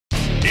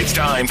It's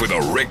time for the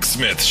Rick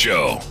Smith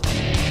Show.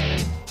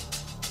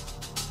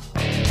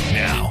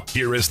 Now,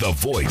 here is the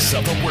voice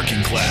of the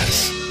working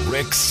class,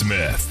 Rick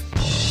Smith.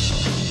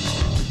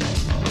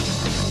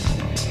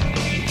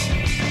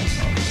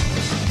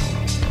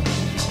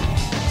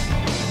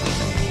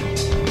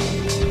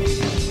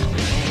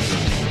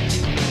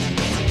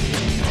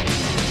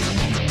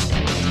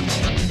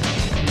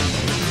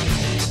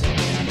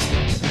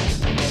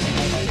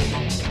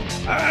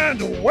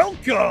 And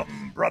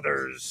welcome,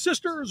 brothers,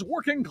 sisters,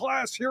 working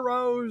class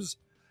heroes.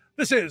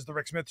 This is the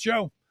Rick Smith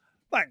Show.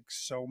 Thanks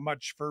so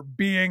much for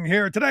being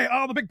here today.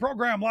 Oh, the big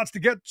program, lots to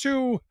get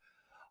to,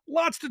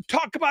 lots to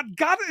talk about.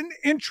 Got an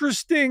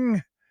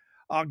interesting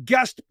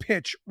guest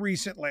pitch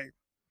recently.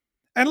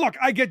 And look,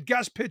 I get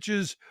guest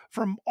pitches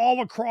from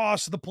all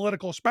across the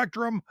political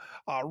spectrum,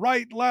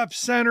 right, left,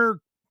 center,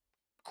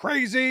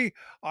 crazy,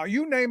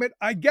 you name it,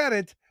 I get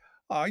it.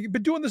 You've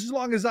been doing this as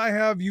long as I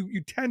have.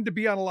 You tend to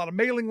be on a lot of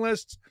mailing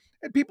lists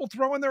and people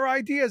throwing their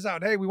ideas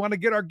out. Hey, we want to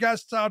get our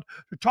guests out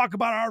to talk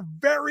about our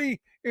very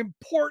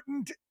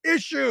important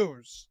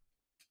issues.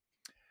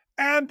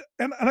 And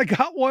I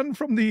got one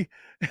from the,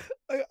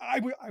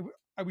 I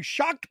was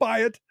shocked by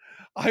it.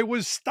 I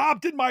was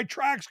stopped in my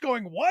tracks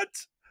going,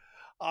 what?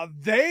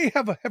 They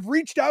have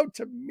reached out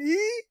to me?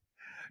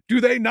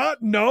 Do they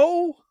not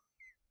know?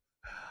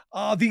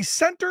 The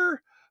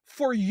Center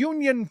for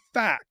Union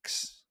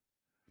Facts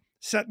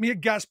sent me a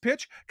guest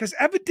pitch because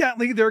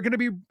evidently they're going to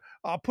be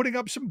putting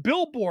up some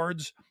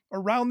billboards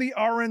around the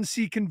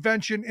RNC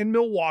convention in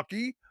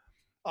Milwaukee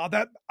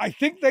that I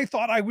think they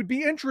thought I would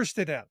be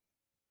interested in.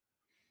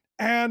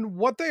 And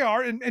what they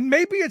are, and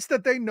maybe it's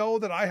that they know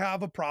that I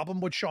have a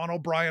problem with Sean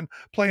O'Brien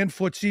playing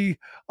footsie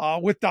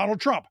with Donald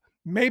Trump.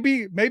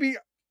 Maybe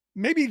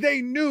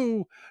they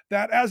knew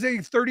that as a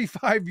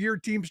 35-year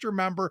Teamster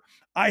member,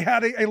 I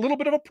had a little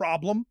bit of a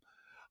problem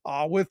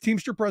with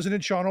Teamster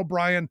President Sean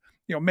O'Brien,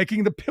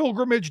 making the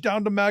pilgrimage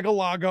down to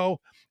Mar-a-Lago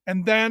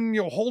and then,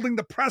 holding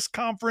the press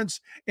conference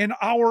in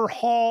our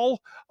hall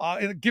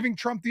and giving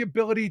Trump the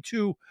ability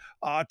to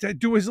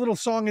do his little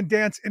song and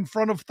dance in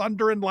front of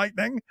thunder and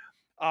lightning.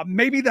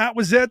 Maybe that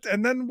was it.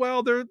 And then,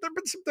 well, there have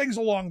been some things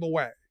along the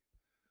way.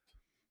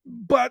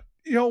 But,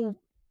 that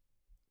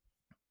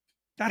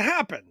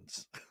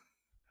happens.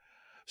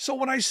 So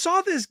when I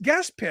saw this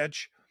guest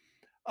pitch,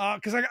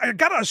 because I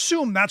got to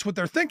assume that's what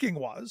their thinking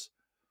was,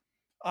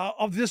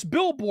 of this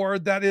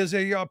billboard that is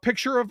a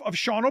picture of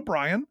Sean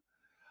O'Brien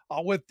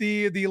with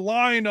the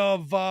line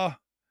of,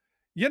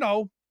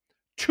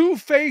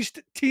 two-faced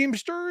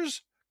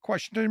Teamsters, ?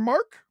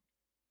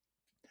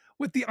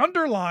 With the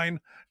underline,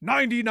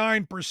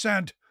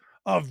 99%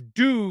 of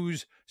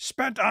dues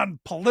spent on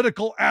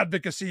political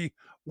advocacy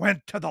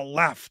went to the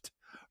left.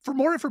 For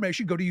more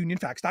information, go to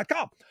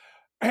unionfacts.com.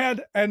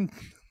 And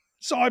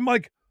so I'm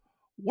like,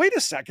 wait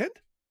a second.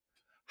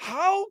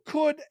 How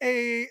could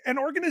an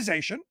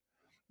organization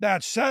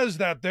that says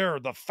that they're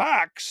the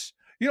facts,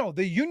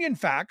 the Union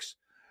Facts,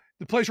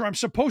 the place where I'm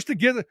supposed to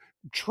get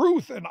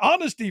truth and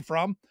honesty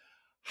from,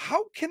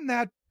 how can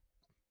it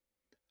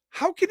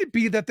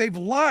be that they've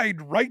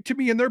lied right to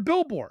me in their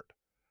billboard?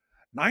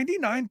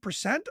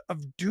 99%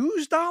 of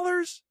dues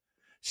dollars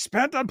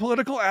spent on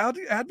political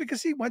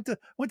advocacy went to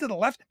the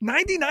left.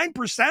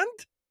 99%?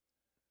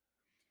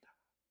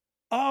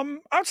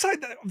 Outside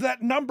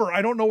that number,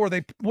 I don't know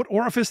what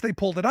orifice they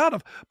pulled it out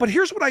of, but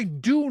here's what I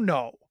do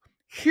know.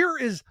 Here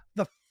is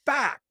the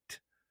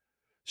fact.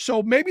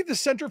 So maybe the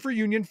Center for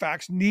Union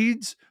Facts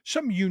needs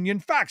some union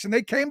facts, and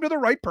they came to the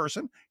right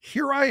person.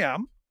 Here I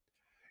am.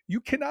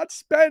 You cannot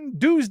spend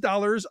dues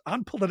dollars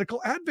on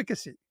political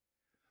advocacy.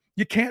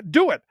 You can't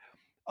do it.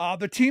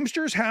 The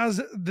Teamsters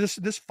has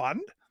this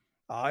fund.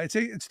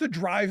 It's the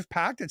Drive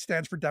Pact. It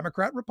stands for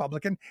Democrat,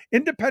 Republican,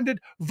 Independent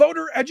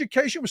Voter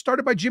Education. It was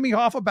started by Jimmy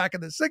Hoffa back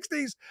in the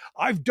 60s.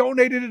 I've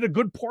donated it a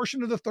good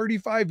portion of the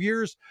 35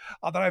 years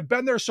that I've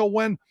been there. So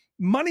when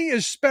money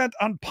is spent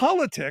on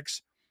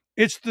politics,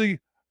 it's the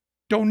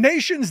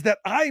donations that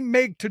I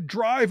make to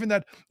Drive and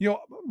that,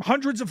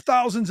 hundreds of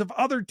thousands of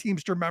other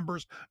Teamster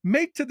members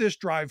make to this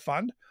Drive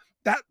fund.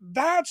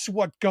 That's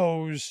what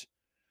goes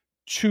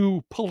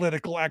to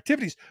political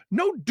activities.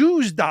 No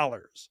dues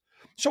dollars.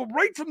 So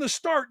right from the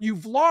start,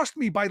 you've lost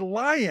me by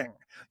lying.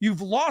 You've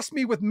lost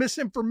me with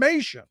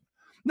misinformation.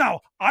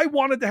 Now, I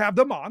wanted to have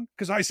them on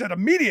because I said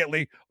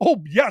immediately,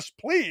 oh, yes,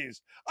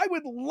 please. I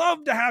would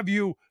love to have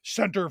you,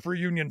 Center for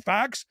Union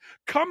Facts,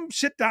 come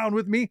sit down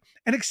with me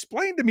and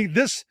explain to me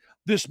this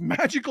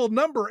magical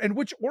number and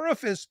which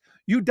orifice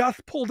you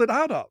doth pulled it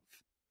out of.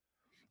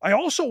 I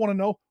also want to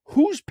know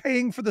who's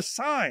paying for the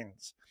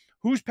signs,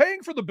 who's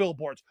paying for the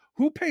billboards,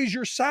 who pays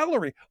your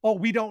salary. Oh,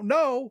 we don't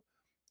know.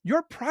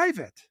 You're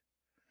private.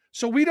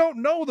 So we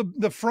don't know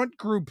the front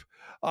group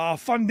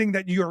funding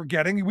that you're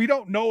getting. We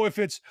don't know if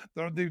it's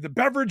the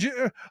beverage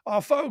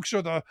folks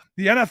or the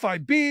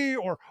NFIB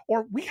or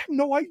we have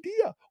no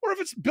idea. Or if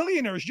it's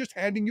billionaires just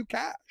handing you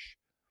cash.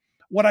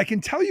 What I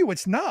can tell you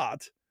it's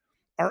not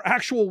are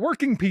actual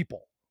working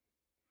people.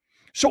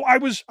 So I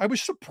was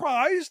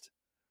surprised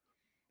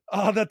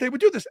that they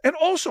would do this. And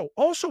also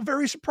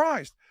very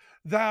surprised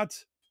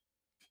that,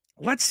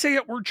 let's say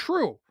it were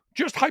true,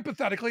 just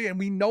hypothetically, and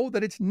we know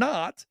that it's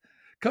not,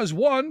 because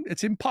one,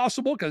 it's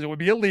impossible because it would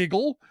be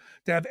illegal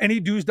to have any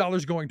dues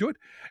dollars going to it.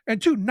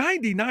 And two,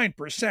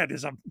 99%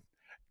 is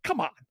come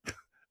on.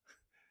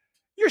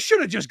 You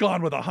should have just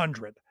gone with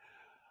 100.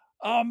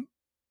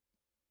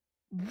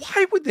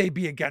 Why would they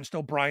be against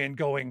O'Brien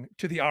going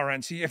to the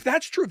RNC? If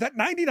that's true, if that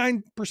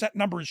 99%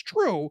 number is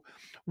true,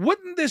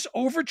 wouldn't this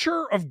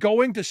overture of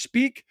going to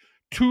speak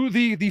to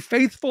the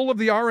faithful of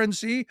the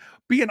RNC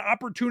be an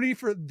opportunity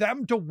for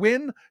them to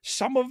win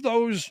some of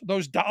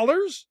those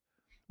dollars?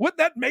 Would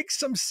that make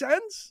some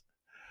sense?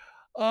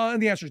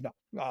 And the answer is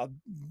no,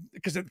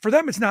 because for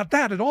them, it's not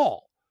that at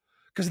all,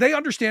 because they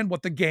understand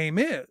what the game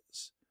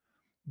is.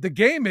 The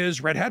game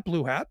is red hat,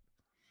 blue hat,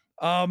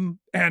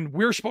 and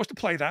we're supposed to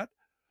play that.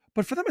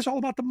 But for them, it's all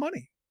about the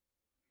money.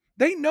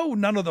 They know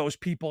none of those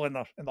people in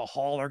the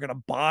hall are going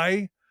to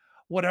buy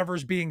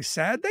whatever's being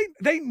said.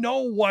 They know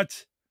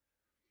what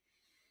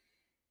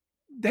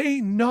they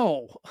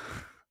know.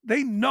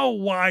 They know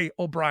why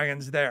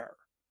O'Brien's there.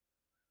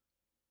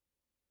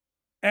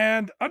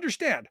 And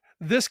understand,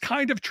 this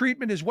kind of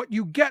treatment is what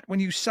you get when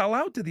you sell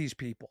out to these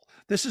people.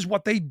 This is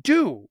what they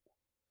do.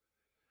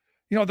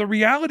 You know, the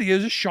reality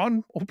is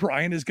Sean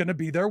O'Brien is going to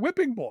be their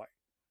whipping boy.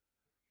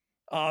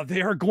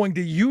 They are going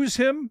to use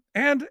him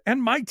and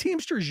my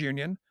Teamsters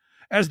union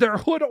as their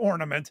hood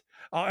ornament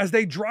as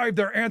they drive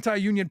their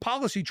anti-union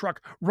policy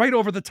truck right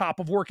over the top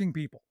of working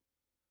people.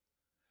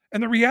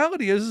 And the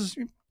reality is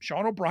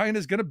Sean O'Brien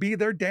is going to be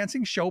their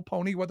dancing show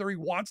pony, whether he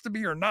wants to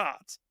be or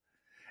not.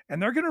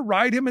 And they're going to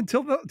ride him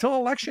until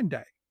election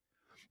day.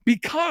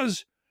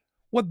 Because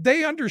what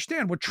they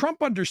understand, what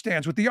Trump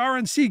understands, what the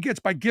RNC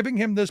gets by giving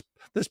him this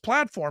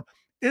platform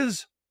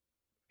is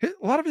a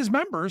lot of his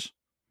members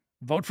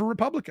vote for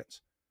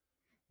Republicans.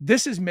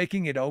 This is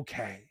making it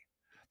okay.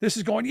 This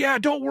is going, yeah,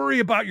 don't worry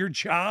about your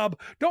job.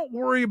 Don't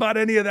worry about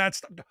any of that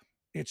stuff.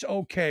 It's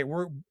okay.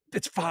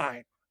 It's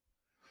fine.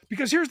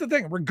 Because here's the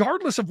thing,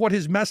 regardless of what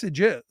his message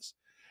is,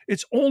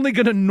 it's only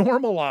going to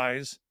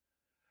normalize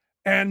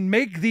and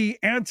make the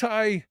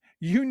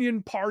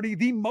anti-union party,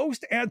 the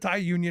most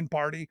anti-union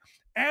party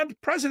and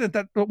president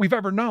that we've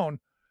ever known,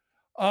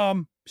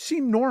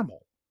 seem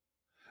normal.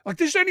 Like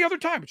this is any other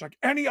time. It's like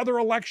any other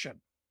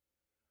election.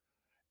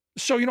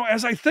 So, you know,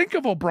 as I think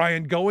of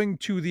O'Brien going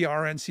to the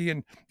RNC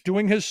and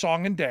doing his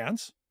song and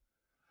dance,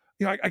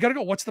 you know, I got to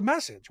go, what's the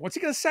message? What's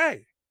he going to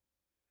say?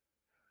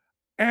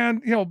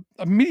 And, you know,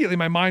 immediately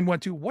my mind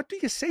went to, what do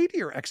you say to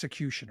your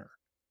executioner?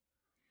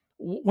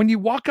 When you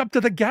walk up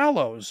to the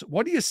gallows,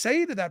 what do you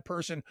say to that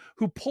person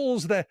who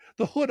pulls the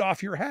hood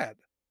off your head?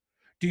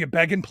 Do you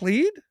beg and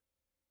plead?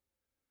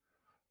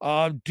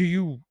 Do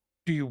you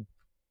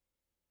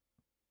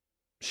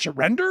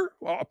surrender?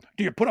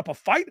 Do you put up a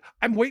fight?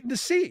 I'm waiting to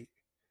see.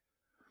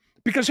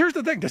 Because here's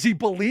the thing.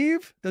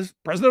 Does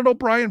President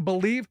O'Brien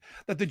believe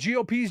that the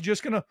GOP is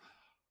just going to,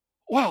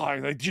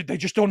 well, they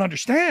just don't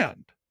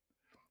understand.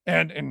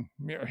 And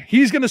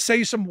he's going to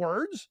say some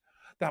words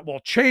that will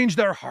change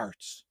their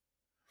hearts.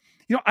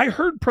 You know, I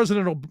heard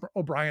President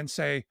O'Brien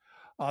say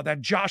that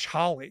Josh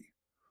Hawley,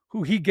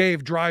 who he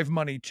gave drive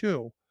money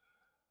to,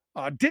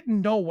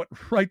 didn't know what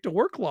right to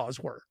work laws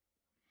were.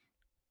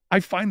 I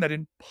find that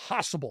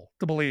impossible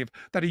to believe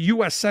that a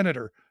U.S.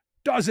 senator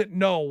doesn't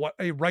know what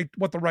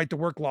the right to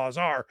work laws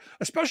are,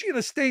 especially in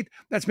a state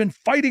that's been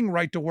fighting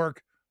right to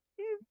work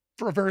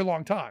for a very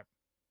long time.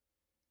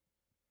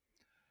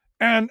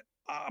 And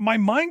my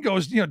mind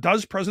goes, you know,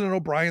 does President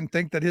O'Brien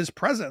think that his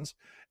presence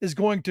is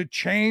going to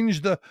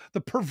change the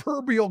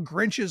proverbial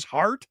Grinch's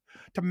heart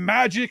to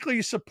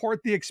magically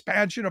support the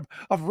expansion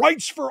of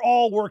rights for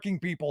all working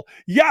people?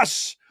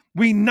 Yes,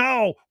 we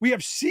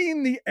have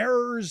seen the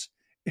errors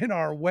in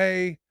our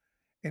way,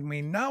 and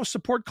we now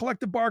support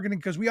collective bargaining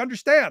because we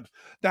understand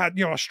that,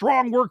 you know, a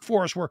strong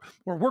workforce where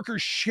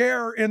workers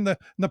share in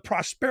the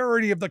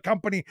prosperity of the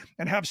company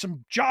and have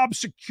some job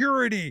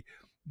security,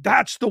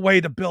 that's the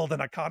way to build an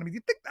economy. Do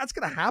you think that's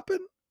going to happen?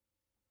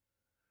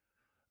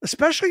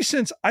 Especially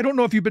since, I don't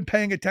know if you've been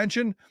paying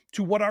attention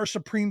to what our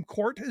Supreme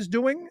Court is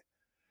doing.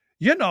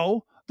 You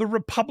know, the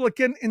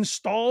Republican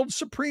installed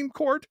Supreme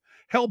Court,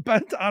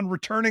 hell-bent on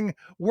returning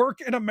work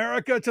in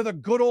America to the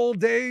good old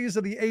days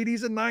of the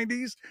 80s and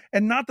 90s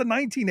and not the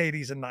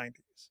 1980s and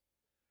 90s.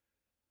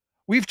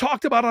 We've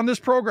talked about on this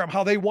program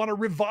how they want to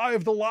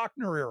revive the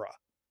Lochner era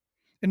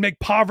and make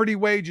poverty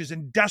wages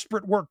and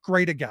desperate work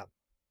great again.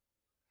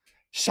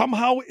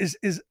 Somehow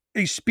is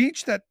a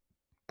speech that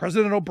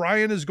President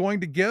O'Brien is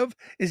going to give,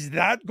 is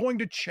that going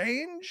to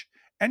change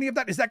any of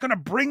that? Is that going to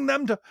bring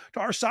them to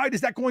our side?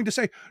 Is that going to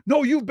say, no,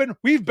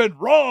 we've been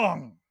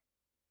wrong?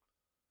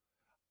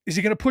 Is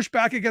he going to push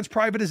back against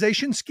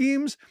privatization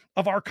schemes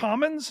of our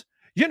commons?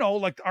 You know,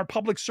 like our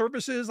public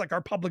services, like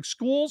our public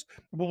schools.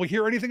 Will we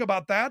hear anything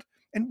about that?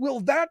 And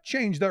will that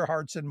change their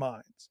hearts and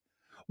minds?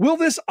 Will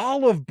this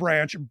olive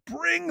branch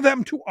bring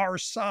them to our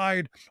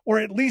side, or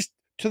at least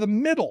to the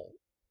middle?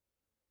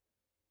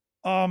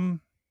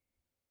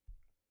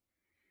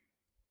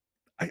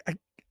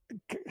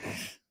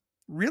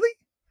 Really?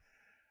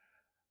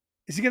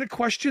 Is he going to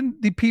question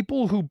the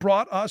people who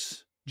brought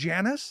us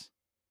Janice?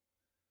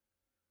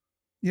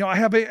 You know, I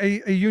have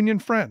a union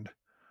friend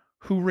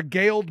who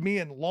regaled me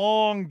in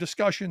long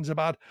discussions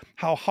about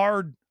how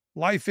hard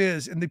life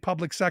is in the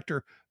public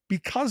sector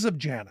because of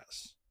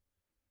Janice,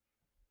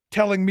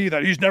 telling me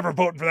that he's never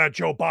voting for that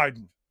Joe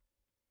Biden.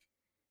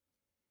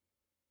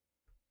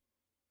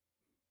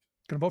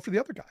 Going to vote for the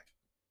other guy.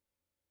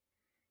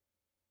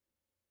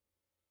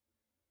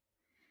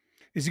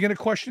 Is he going to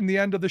question the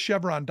end of the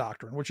Chevron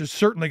doctrine, which is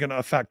certainly going to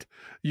affect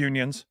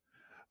unions?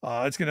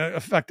 It's going to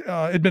affect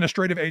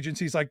administrative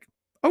agencies like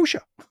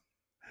OSHA.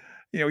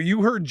 You know,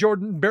 you heard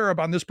Jordan Barab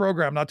on this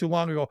program not too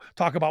long ago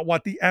talk about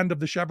what the end of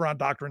the Chevron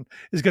doctrine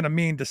is going to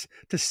mean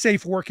to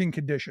safe working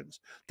conditions,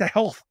 to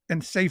health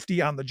and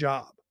safety on the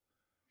job.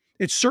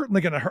 It's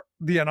certainly going to hurt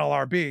the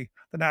NLRB,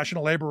 the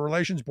National Labor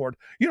Relations Board.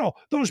 You know,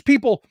 those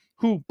people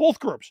who, both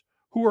groups,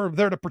 who are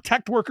there to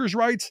protect workers'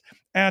 rights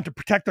and to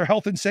protect their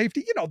health and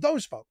safety, you know,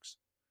 those folks.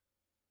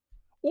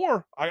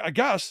 Or, I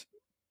guess,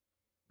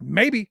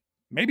 maybe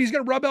he's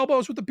going to rub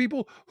elbows with the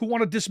people who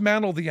want to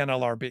dismantle the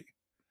NLRB.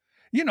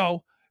 You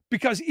know,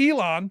 because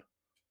Elon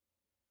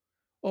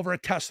over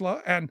at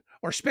Tesla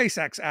or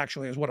SpaceX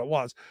actually is what it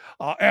was,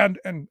 and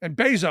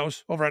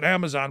Bezos over at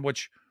Amazon,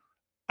 which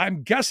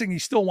I'm guessing he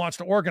still wants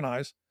to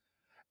organize,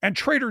 and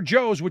Trader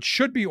Joe's, which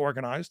should be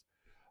organized,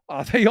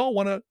 they all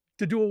want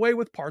to do away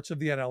with parts of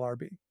the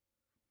NLRB.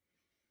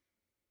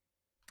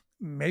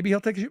 Maybe he'll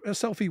take a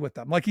selfie with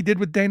them, like he did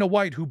with Dana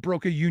White, who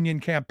broke a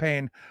union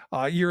campaign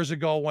years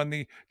ago when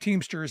the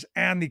Teamsters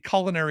and the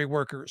culinary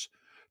workers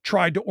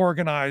tried to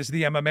organize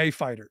the MMA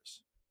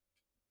fighters.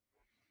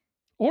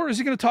 Or is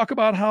he going to talk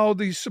about how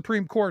the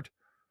Supreme Court,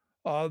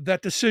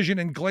 that decision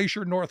in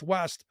Glacier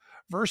Northwest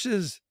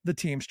versus the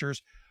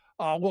Teamsters,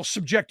 will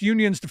subject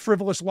unions to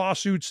frivolous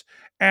lawsuits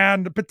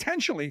and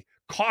potentially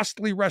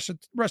costly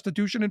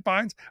restitution and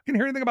fines? Can you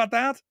hear anything about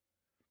that?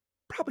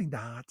 Probably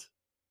not.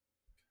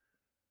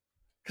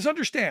 Because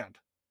understand,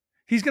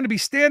 he's going to be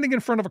standing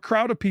in front of a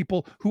crowd of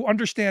people who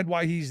understand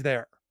why he's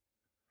there.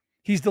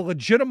 He's to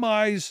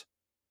legitimize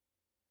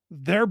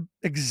their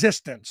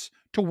existence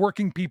to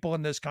working people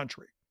in this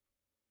country.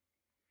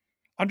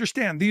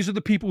 Understand, these are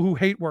the people who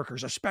hate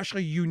workers,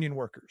 especially union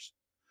workers.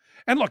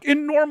 And look,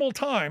 in normal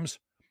times,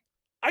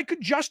 I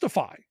could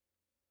justify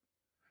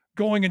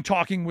going and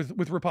talking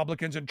with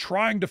Republicans and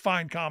trying to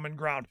find common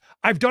ground.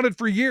 I've done it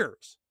for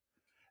years.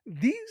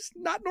 These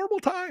not normal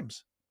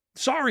times.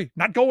 Sorry,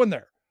 not going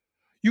there.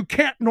 You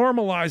can't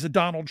normalize a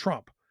Donald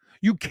Trump.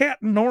 You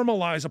can't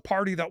normalize a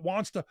party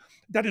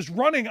that is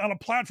running on a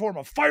platform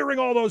of firing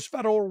all those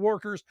federal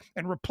workers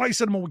and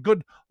replacing them with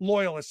good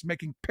loyalists,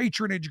 making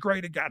patronage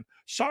great again.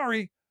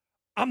 Sorry,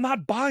 I'm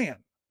not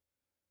buying.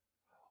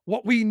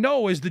 What we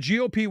know is the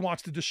GOP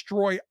wants to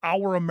destroy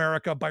our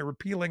America by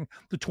repealing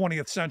the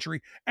 20th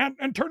century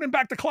and turning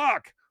back the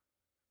clock.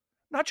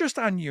 Not just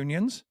on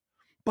unions,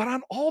 but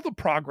on all the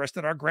progress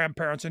that our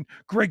grandparents and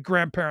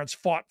great-grandparents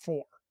fought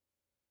for.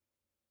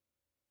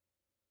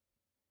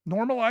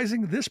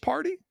 Normalizing this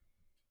party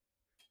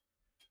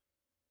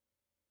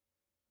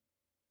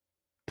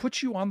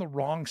puts you on the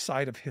wrong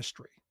side of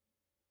history.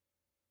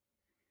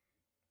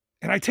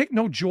 And I take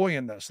no joy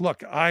in this.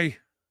 Look, I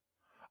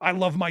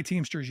love my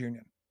Teamsters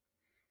union.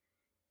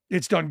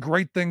 It's done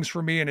great things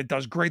for me and it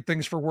does great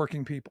things for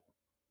working people.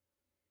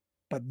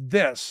 But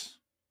this,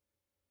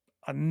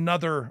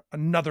 another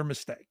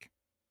mistake.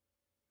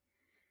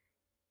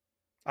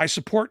 I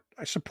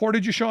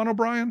supported you, Sean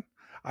O'Brien.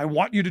 I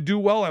want you to do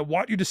well. I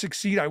want you to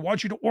succeed. I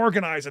want you to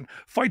organize and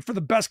fight for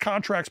the best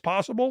contracts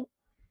possible.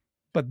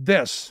 But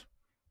this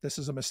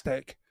is a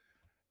mistake.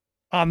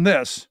 On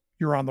this,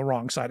 you're on the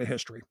wrong side of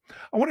history.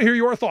 I want to hear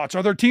your thoughts.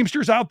 Are there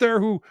Teamsters out there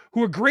who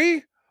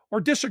agree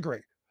or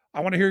disagree?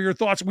 I want to hear your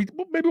thoughts.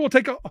 Maybe we'll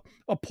take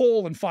a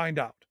poll and find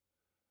out.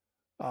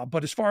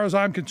 But as far as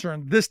I'm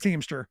concerned, this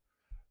Teamster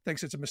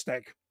thinks it's a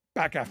mistake.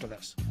 Back after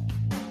this.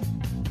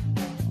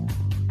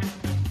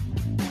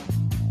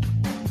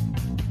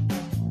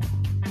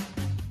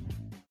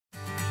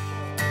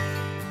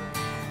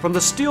 From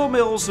the steel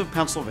mills of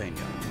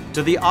Pennsylvania,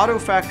 to the auto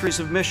factories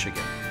of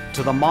Michigan,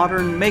 to the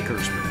modern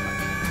makers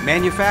movement,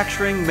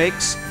 manufacturing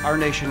makes our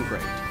nation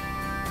great.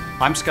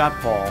 I'm Scott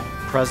Paul,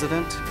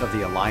 President of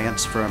the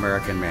Alliance for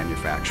American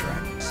Manufacturing.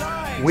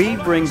 We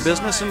bring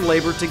business and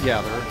labor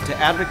together to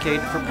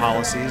advocate for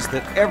policies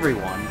that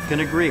everyone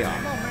can agree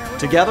on.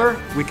 Together,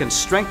 we can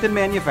strengthen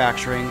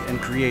manufacturing and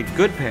create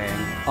good-paying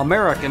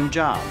American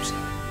jobs.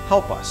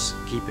 Help us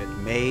keep it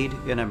made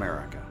in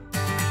America.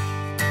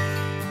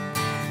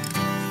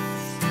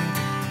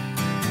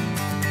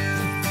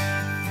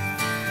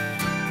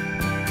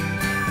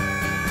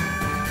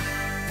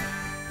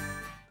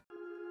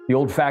 The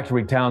old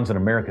factory towns in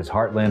America's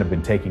heartland have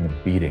been taking a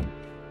beating.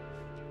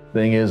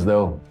 Thing is,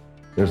 though,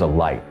 there's a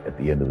light at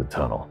the end of the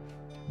tunnel.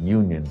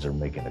 Unions are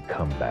making a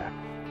comeback.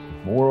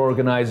 More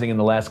organizing in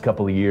the last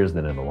couple of years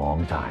than in a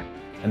long time.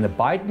 And the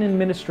Biden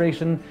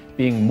administration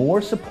being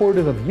more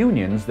supportive of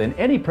unions than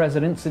any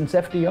president since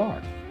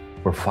FDR.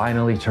 We're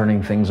finally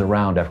turning things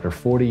around after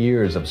 40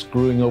 years of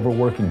screwing over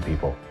working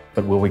people.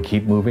 But will we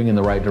keep moving in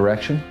the right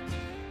direction?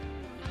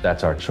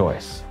 That's our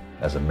choice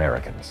as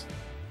Americans.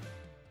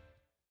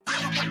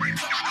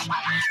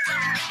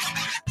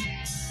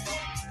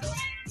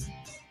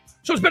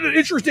 So it's been an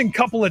interesting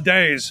couple of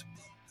days,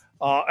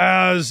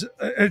 as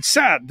it's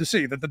sad to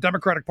see that the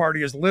Democratic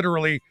Party is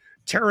literally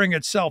tearing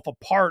itself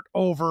apart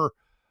over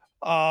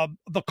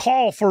the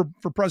call for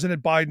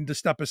President Biden to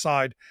step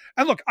aside.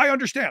 And look, I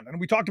understand, and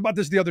we talked about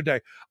this the other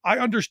day. I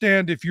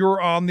understand if you're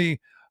on the,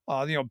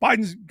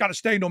 Biden's got to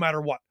stay no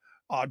matter what.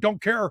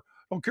 Don't care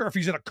if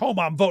he's in a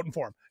coma, I'm voting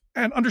for him.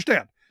 And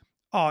understand,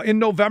 in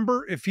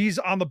November, if he's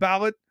on the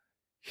ballot,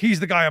 he's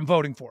the guy I'm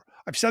voting for.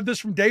 I've said this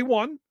from day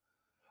one.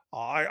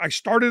 I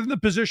started in the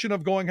position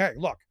of going, hey,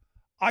 look,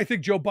 I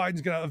think Joe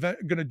Biden's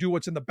going to do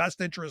what's in the best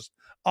interest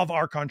of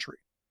our country.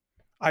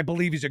 I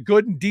believe he's a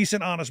good and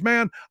decent, honest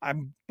man. I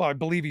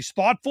believe he's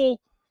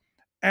thoughtful.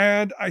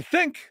 And I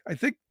think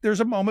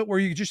there's a moment where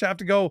you just have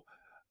to go,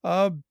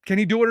 can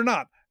he do it or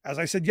not? As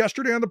I said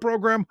yesterday on the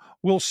program,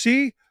 we'll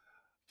see.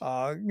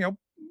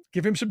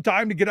 Give him some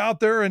time to get out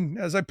there. And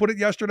as I put it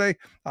yesterday,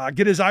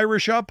 get his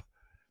Irish up.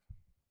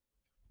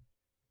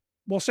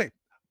 We'll see.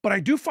 But I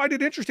do find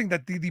it interesting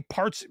that the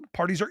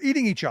parties are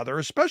eating each other,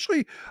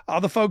 especially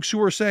the folks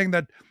who are saying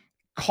that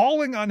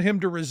calling on him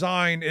to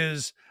resign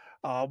is,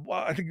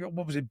 I think,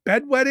 what was it,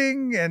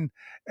 bedwetting and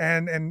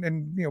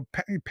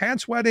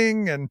pants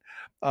wetting and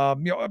a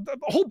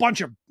whole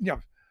bunch of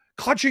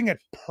clutching at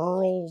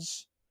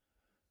pearls.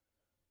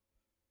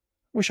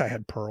 Wish I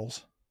had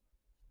pearls.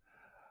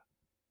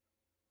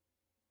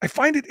 I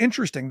find it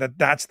interesting that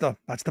that's the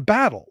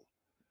battle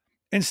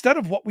instead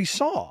of what we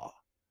saw.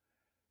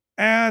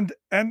 And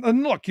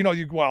look,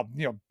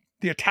 the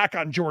attack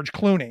on George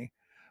Clooney,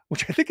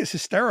 which I think is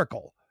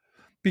hysterical,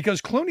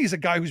 because Clooney's a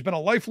guy who's been a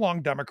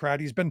lifelong Democrat.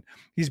 He's been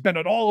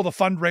at all of the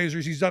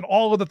fundraisers. He's done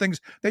all of the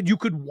things that you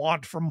could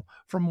want from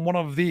one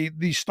of the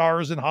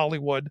stars in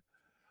Hollywood.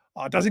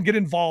 Doesn't get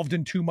involved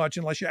in too much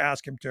unless you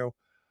ask him to.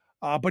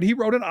 But he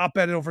wrote an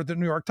op-ed over at the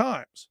New York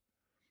Times,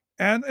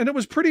 and it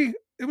was pretty.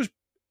 It was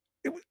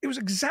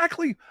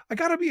exactly. I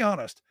got to be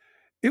honest.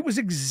 It was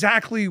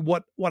exactly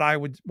what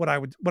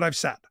I've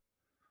said.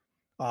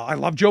 I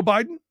love Joe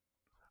Biden.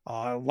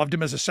 I loved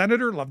him as a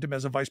senator. Loved him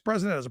as a vice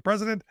president. As a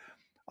president.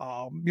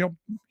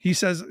 He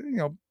says,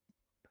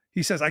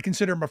 I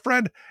consider him a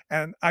friend,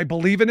 and I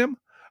believe in him,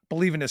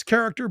 believe in his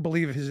character,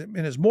 believe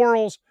in his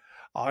morals.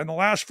 In the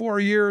last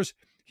 4 years,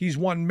 he's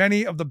won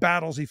many of the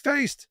battles he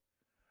faced,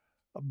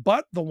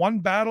 but the one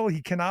battle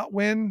he cannot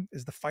win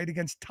is the fight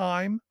against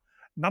time.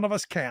 None of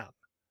us can.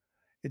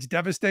 It's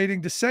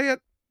devastating to say it,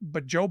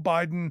 but the Joe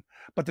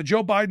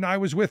Biden I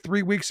was with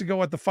 3 weeks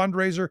ago at the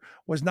fundraiser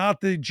was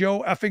not the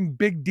Joe effing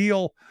big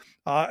deal,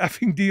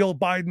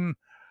 Biden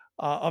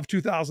of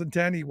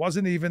 2010. He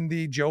wasn't even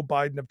the Joe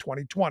Biden of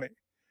 2020.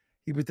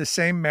 He was the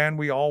same man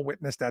we all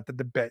witnessed at the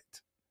debate.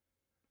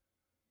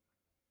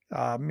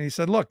 He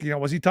said, look,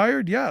 was he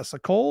tired? Yes. A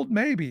cold?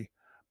 Maybe.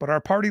 But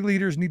our party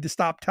leaders need to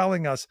stop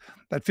telling us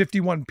that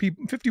 51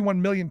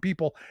 million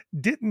people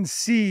didn't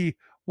see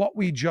what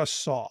we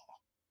just saw.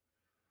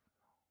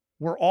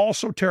 We're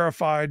also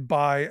terrified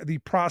by the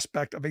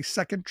prospect of a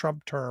second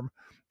Trump term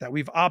that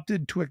we've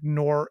opted to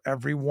ignore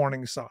every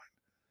warning sign.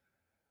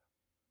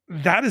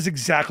 That is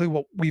exactly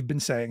what we've been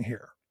saying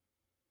here.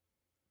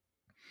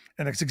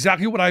 And it's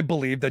exactly what I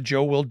believe, that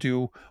Joe will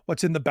do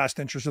what's in the best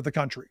interest of the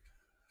country.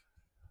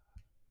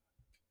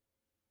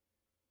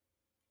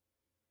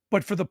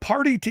 But for the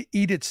party to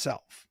eat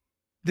itself,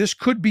 this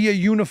could be a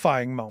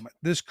unifying moment.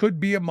 This could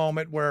be a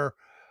moment where,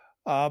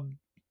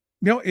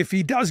 if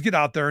he does get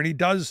out there and he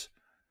does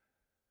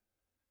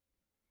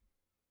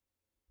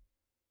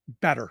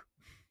better,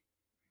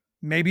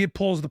 maybe it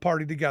pulls the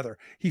party together.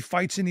 He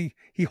fights and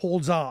he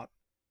holds on.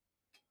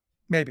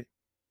 Maybe.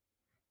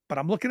 But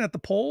I'm looking at the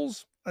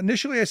polls.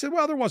 Initially, I said,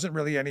 well, there wasn't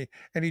really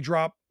any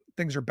drop.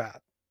 Things are bad.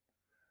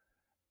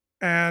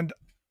 And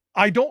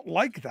I don't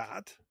like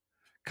that,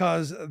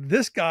 because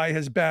this guy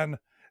has been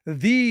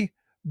the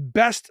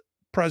best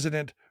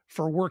president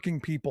for working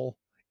people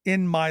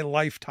in my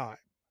lifetime.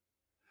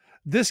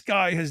 This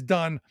guy has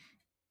done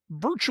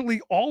virtually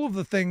all of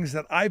the things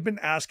that I've been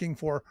asking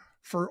for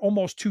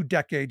almost 2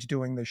 decades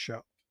doing this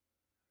show.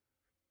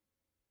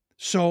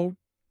 So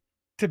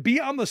to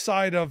be on the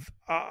side of,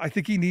 I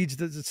think he needs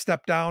to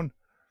step down,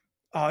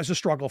 is a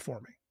struggle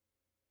for me.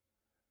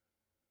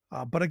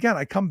 But again,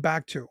 I come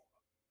back to,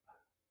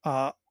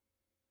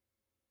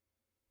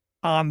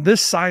 on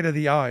this side of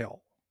the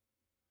aisle,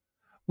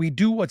 we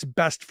do what's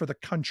best for the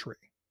country,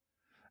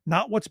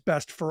 not what's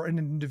best for an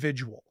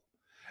individual.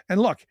 And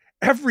look,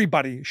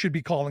 everybody should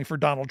be calling for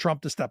Donald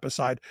Trump to step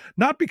aside,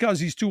 not because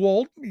he's too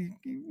old.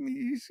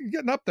 He's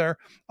getting up there.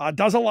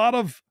 Does a lot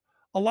of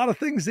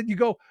things that you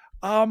go,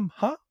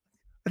 huh?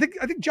 I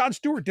think Jon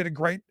Stewart did a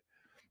great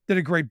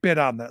bit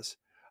on this.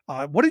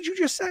 What did you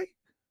just say?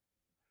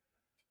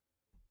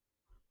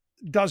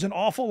 Does an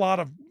awful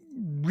lot of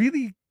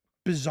really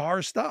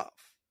bizarre stuff.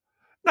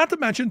 Not to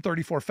mention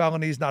 34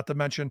 felonies, not to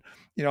mention,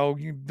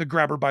 the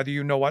grabber by the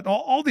you-know-what,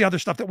 all the other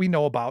stuff that we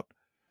know about.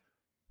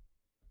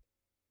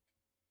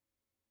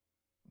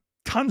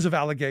 Tons of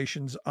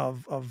allegations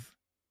of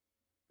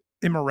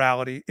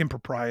immorality,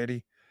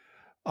 impropriety.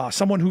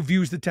 Someone who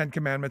views the 10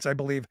 Commandments, I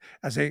believe,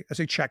 as a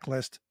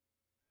checklist.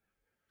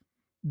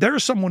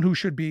 There's someone who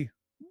should be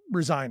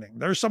resigning.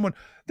 There's someone,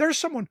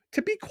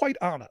 to be quite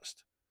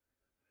honest,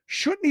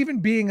 shouldn't even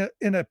be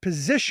in a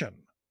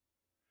position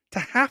to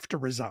have to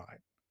resign.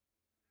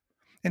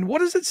 And what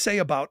does it say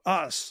about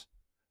us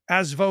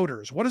as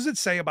voters? What does it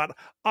say about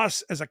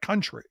us as a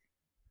country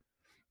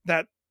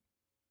that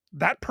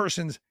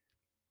person's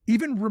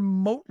even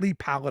remotely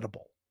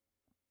palatable?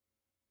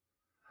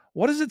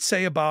 What does it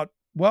say about,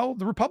 the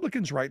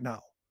Republicans right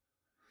now,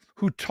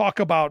 who talk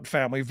about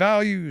family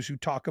values, who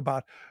talk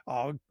about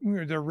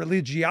their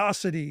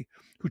religiosity,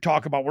 who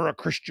talk about we're a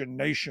Christian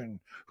nation,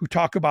 who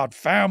talk about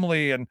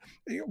family, and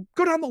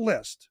go down the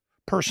list,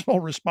 personal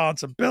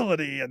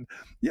responsibility, and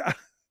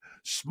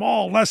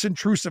small, less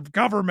intrusive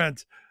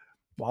government,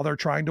 while they're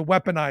trying to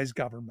weaponize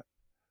government.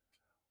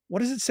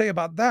 What does it say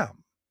about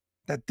them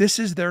that this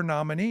is their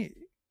nominee?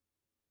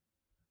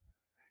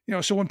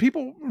 So when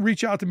people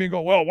reach out to me and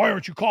go, well, why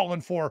aren't you calling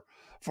for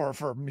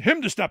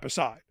him to step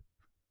aside?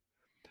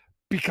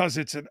 Because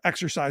it's an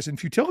exercise in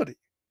futility.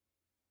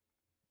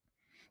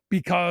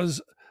 Because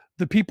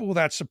the people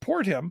that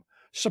support him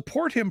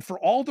for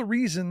all the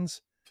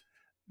reasons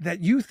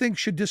that you think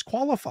should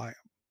disqualify him.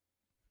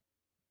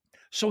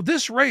 So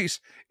this race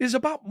is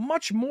about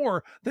much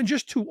more than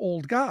just two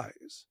old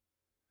guys.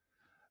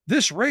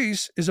 This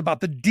race is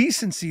about the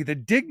decency, the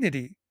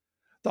dignity,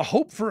 the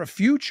hope for a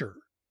future,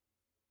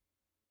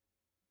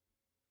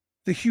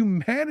 the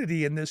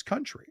humanity in this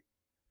country.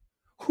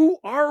 Who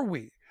are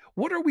we?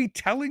 What are we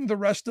telling the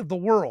rest of the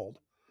world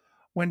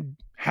when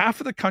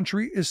half of the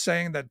country is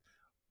saying that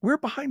we're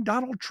behind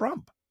Donald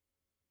Trump?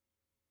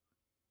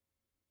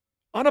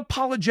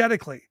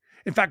 Unapologetically.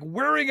 In fact,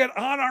 wearing it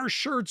on our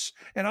shirts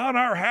and on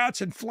our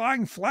hats and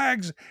flying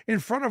flags in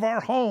front of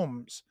our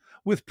homes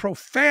with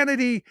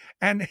profanity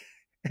and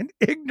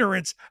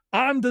ignorance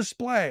on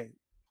display.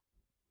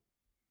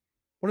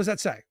 What does that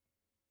say?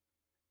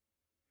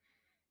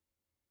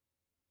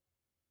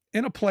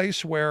 In a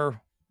place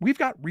where we've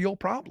got real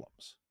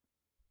problems.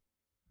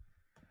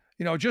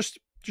 Just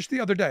the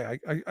other day,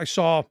 I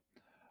saw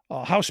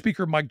House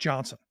Speaker Mike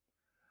Johnson.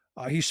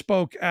 He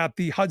spoke at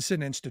the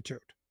Hudson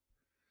Institute.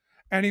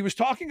 And he was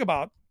talking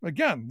about,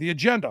 again, the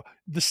agenda,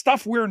 the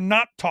stuff we're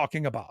not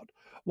talking about.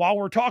 While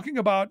we're talking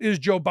about, is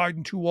Joe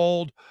Biden too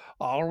old?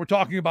 Or we're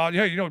talking about,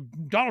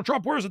 Donald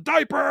Trump wears a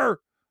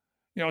diaper.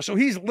 So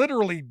he's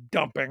literally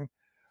dumping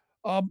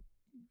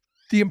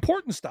the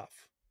important stuff.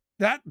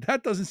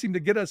 That doesn't seem to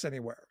get us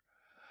anywhere.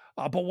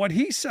 But what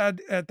he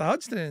said at the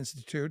Hudson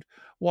Institute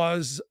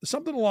was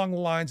something along the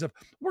lines of,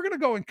 we're going to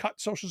go and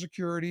cut Social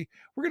Security.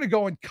 We're going to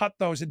go and cut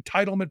those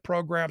entitlement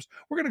programs.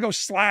 We're going to go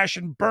slash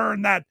and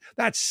burn that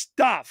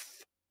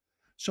stuff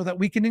so that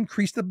we can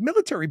increase the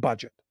military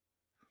budget.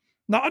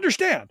 Now,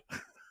 understand,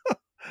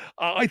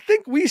 I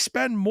think we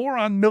spend more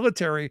on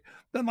military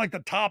than like the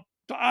top,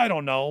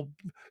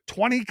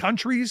 20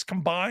 countries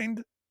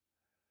combined.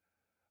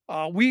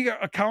 We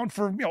account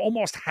for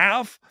almost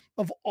half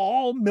of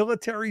all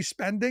military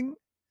spending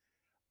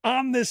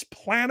on this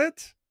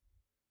planet.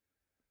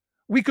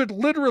 We could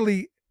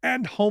literally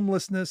end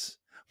homelessness.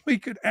 We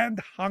could end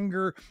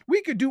hunger.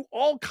 We could do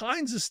all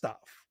kinds of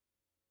stuff.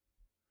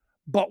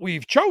 But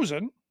we've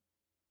chosen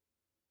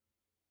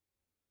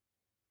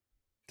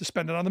to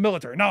spend it on the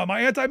military. Now, am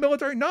I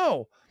anti-military?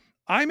 No.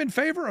 I'm in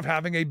favor of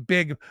having a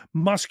big,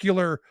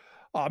 muscular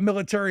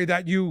military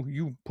that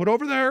you put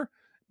over there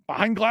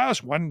behind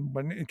glass when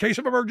in case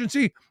of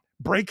emergency,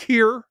 break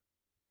here.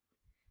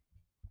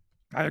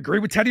 I agree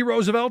with Teddy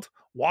Roosevelt.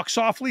 Walk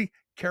softly,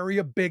 carry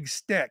a big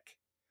stick.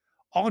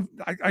 I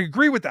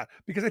agree with that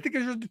because I think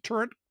there's a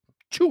deterrent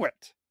to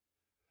it.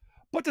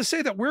 But to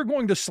say that we're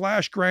going to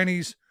slash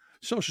Granny's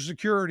Social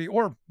Security,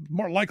 or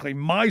more likely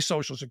my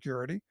Social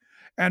Security,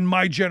 and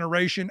my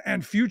generation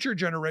and future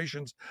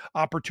generations'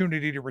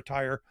 opportunity to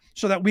retire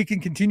so that we can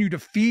continue to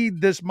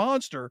feed this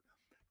monster,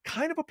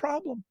 kind of a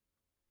problem.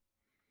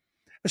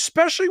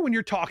 Especially when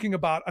you're talking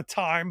about a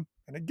time,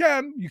 and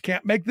again, you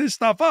can't make this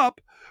stuff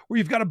up, where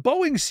you've got a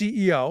Boeing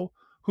CEO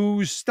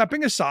who's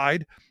stepping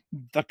aside.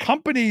 The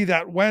company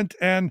that went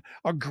and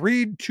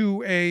agreed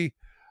to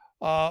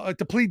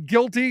to plead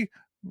guilty,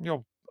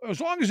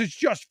 as long as it's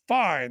just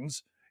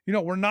fines,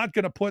 we're not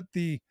going to put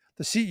the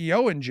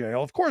CEO in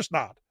jail. Of course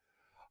not.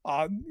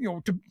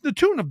 To the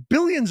tune of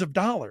billions of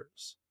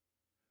dollars.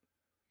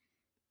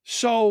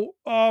 So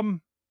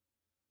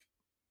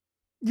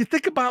you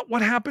think about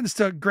what happens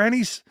to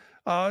Granny's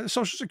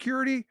Social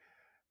Security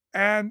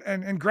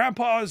and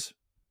Grandpa's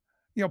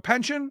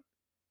pension.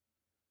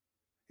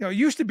 It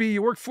used to be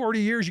you work 40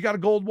 years, you got a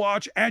gold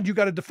watch, and you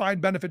got a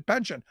defined benefit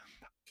pension.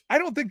 I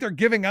don't think they're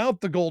giving out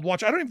the gold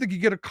watch. I don't even think you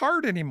get a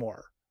card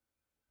anymore.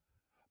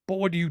 But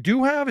what you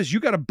do have is you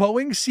got a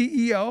Boeing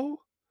CEO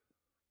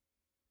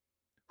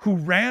who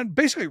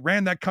basically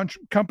ran that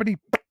company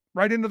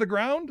right into the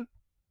ground.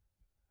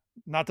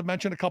 Not to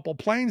mention a couple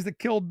planes that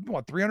killed,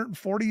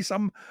 340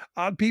 some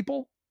odd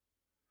people.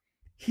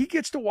 He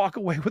gets to walk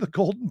away with a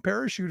golden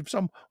parachute of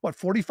some,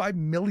 $45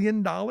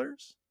 million?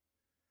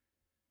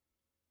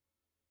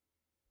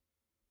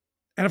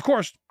 And of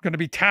course, going to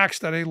be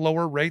taxed at a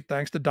lower rate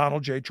thanks to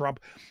Donald J. Trump.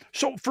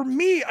 So for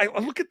me, I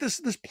look at this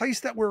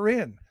place that we're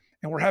in,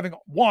 and we're having,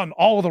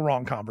 all of the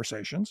wrong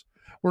conversations.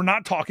 We're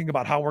not talking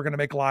about how we're going to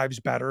make lives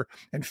better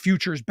and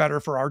futures better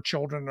for our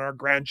children and our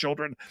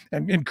grandchildren,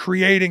 and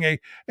creating a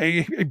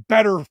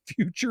better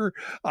future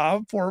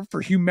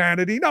for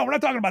humanity. No, we're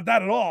not talking about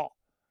that at all.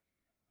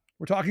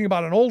 We're talking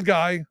about an old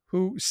guy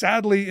who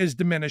sadly is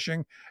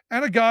diminishing,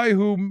 and a guy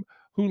who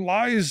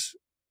lies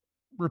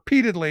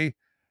repeatedly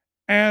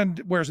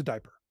and wears a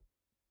diaper.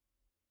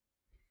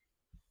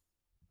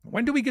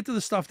 When do we get to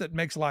the stuff that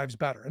makes lives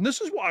better? And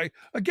this is why,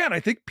 again, I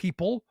think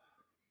people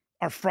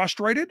are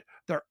frustrated.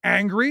 They're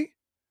angry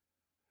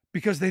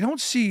because they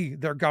don't see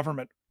their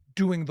government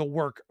doing the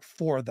work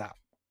for them.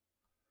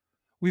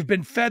 We've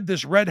been fed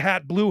this red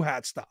hat, blue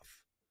hat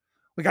stuff.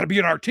 We got to be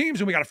in our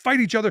teams and we got to fight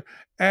each other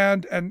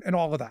and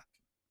all of that.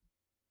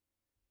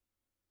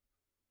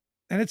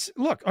 And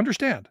look,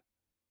 understand,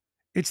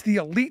 it's the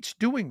elites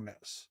doing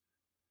this.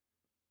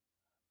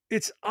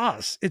 It's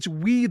us. It's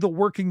we, the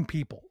working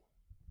people.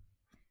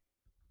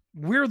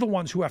 We're the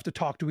ones who have to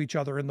talk to each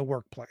other in the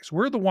workplace.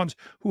 We're the ones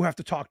who have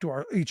to talk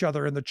to each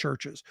other in the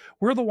churches.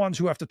 We're the ones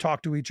who have to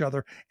talk to each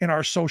other in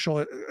our social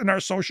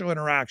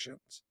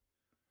interactions.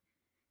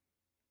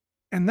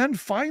 And then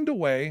find a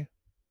way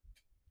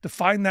to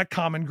find that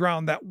common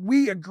ground that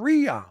we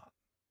agree on.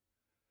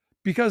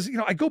 Because,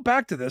 I go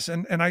back to this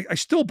and I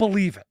still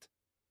believe it,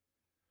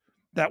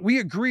 that we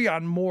agree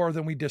on more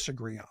than we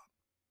disagree on.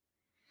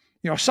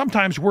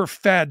 Sometimes we're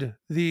fed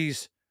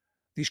these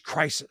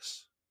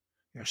crises.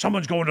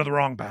 Someone's going to the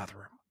wrong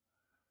bathroom.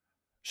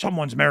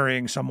 Someone's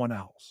marrying someone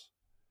else.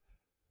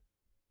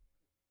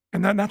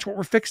 And then that's what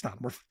we're fixed on.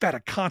 We're fed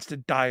a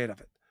constant diet of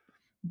it.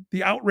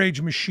 The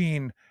outrage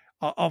machine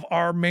of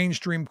our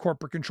mainstream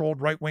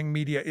corporate-controlled right-wing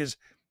media is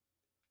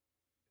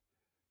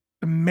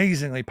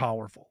amazingly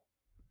powerful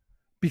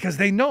because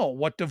they know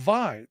what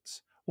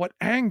divides, what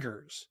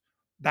angers.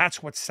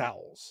 That's what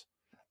sells.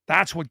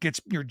 That's what gets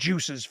your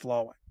juices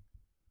flowing.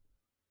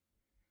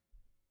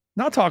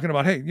 Not talking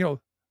about, hey,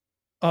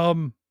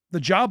 the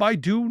job I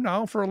do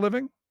now for a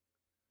living,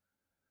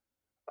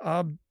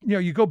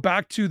 you go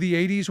back to the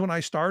 80s when I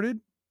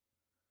started,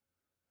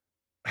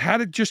 had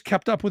it just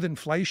kept up with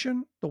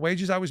inflation, the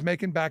wages I was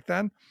making back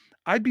then,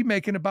 I'd be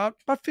making about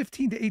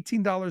 $15 to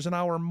 $18 an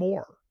hour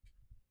more.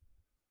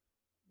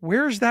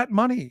 Where's that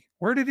money?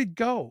 Where did it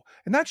go?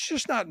 And that's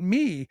just not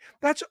me.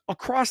 That's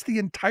across the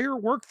entire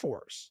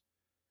workforce.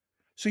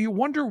 So you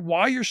wonder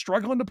why you're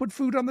struggling to put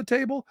food on the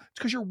table? It's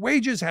because your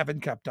wages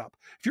haven't kept up.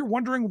 If you're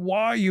wondering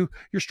why you're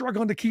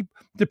struggling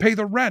to pay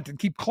the rent and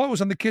keep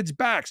clothes on the kids'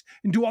 backs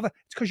and do all that,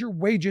 it's because your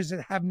wages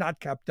have not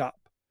kept up.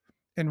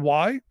 And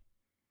why?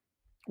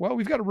 Well,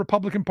 we've got a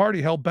Republican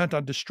Party hell-bent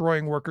on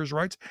destroying workers'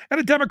 rights and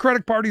a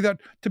Democratic Party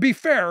that, to be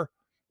fair,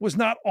 was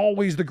not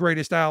always the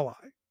greatest ally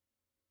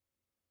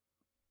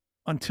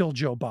until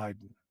Joe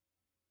Biden.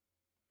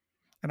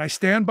 And I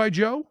stand by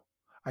Joe.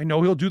 I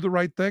know he'll do the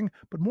right thing,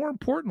 but more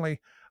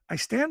importantly, I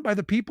stand by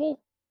the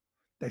people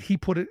that he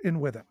put it in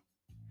with him.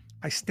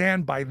 I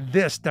stand by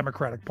this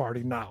Democratic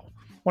Party now.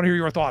 Want to hear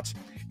your thoughts?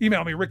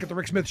 Email me,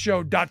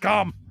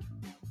 rick@thericksmithshow.com.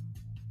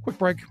 Quick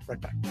break, right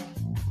back.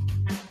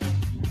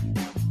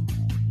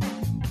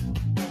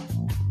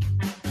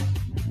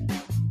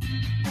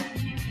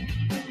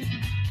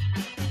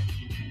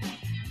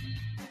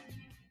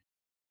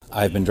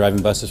 I've been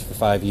driving buses for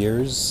 5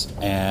 years,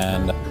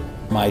 and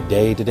my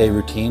day-to-day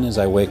routine is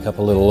I wake up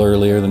a little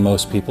earlier than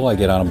most people. I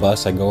get on a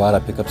bus, I go out, I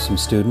pick up some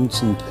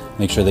students and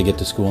make sure they get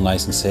to school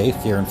nice and safe.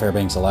 Here in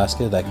Fairbanks,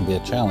 Alaska, that can be a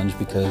challenge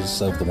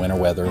because of the winter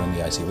weather and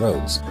the icy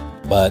roads.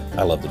 But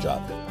I love the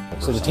job.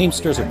 So the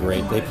Teamsters are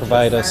great. They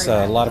provide us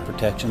a lot of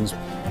protections.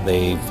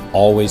 They've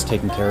always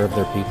taken care of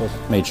their people,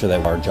 made sure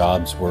that our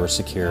jobs were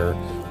secure.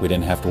 We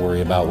didn't have to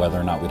worry about whether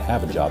or not we'd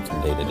have a job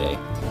from day to day.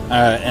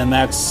 And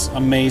that's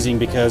amazing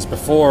because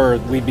before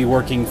we'd be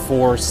working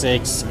 4,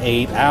 6,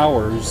 8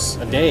 hours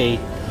a day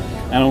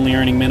and only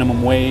earning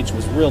minimum wage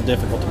was real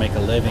difficult to make a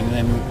living.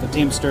 And the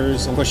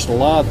Teamsters pushed a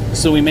lot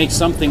so we make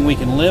something we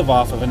can live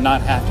off of and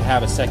not have to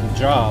have a second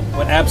job.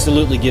 What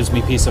absolutely gives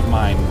me peace of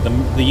mind,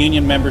 the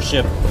union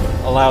membership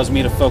allows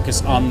me to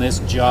focus on this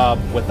job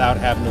without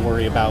having to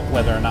worry about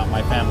whether or not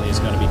my family is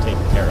going to be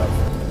taken care of.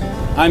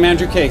 I'm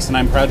Andrew Case and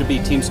I'm proud to be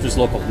Teamsters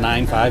Local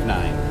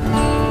 959.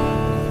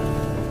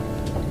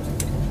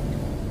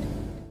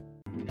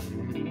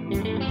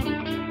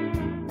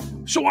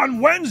 So on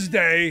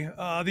Wednesday,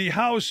 the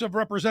House of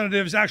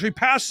Representatives actually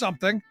passed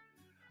something,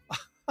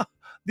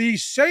 the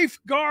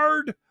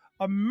Safeguard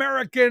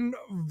American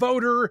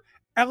Voter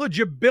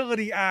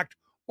Eligibility Act,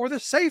 or the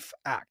SAFE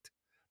Act.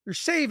 Their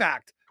SAVE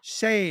Act.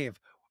 Save.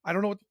 I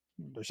don't know what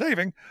they're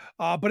saving,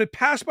 but it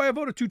passed by a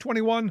vote of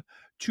 221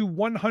 to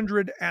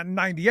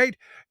 198.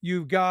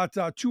 You've got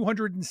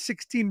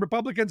 216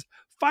 Republicans,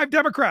 5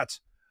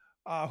 Democrats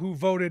who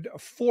voted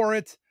for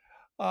it.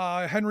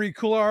 Henry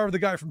Cuellar, the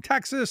guy from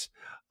Texas,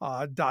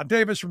 Don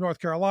Davis from North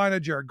Carolina,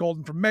 Jared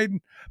Golden from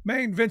Maine,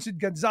 Vincent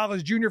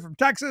Gonzalez Jr. from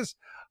Texas,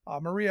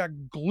 Maria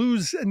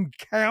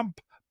Glusenkamp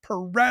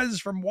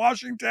Perez from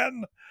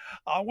Washington.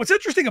 What's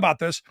interesting about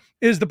this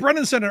is the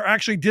Brennan Center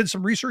actually did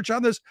some research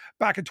on this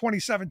back in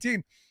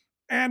 2017.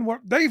 And what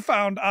they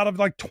found out of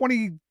like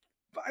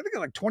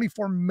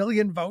 24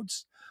 million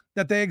votes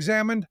that they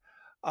examined,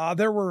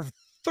 there were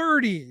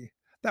 30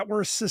 that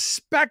were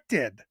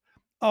suspected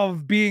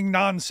of being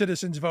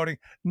non-citizens voting.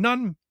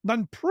 None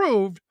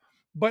proved,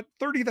 but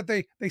 30 that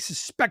they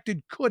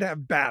suspected could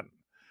have been.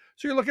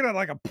 So you're looking at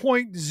like a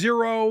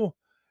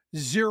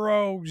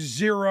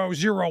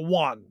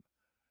 0.00001.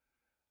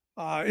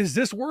 Is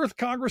this worth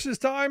Congress's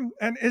time?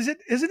 And isn't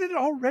it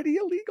already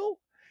illegal?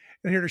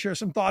 And here to share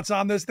some thoughts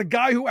on this, the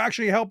guy who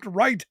actually helped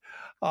write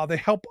the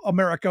Help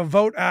America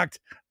Vote Act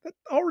that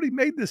already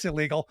made this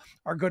illegal,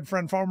 our good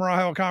friend, former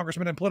Ohio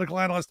Congressman and political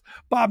analyst,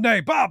 Bob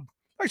Ney. Bob,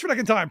 thanks for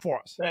taking time for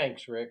us.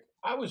 Thanks, Rick.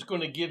 I was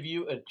going to give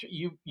you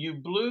you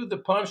blew the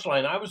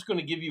punchline. I was going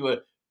to give you a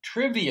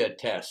trivia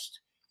test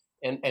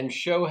and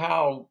show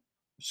how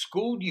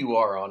schooled you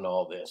are on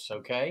all this,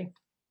 okay?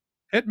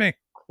 Hit me.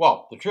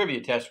 Well, the trivia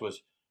test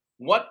was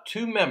what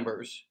 2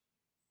 members,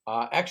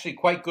 actually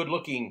quite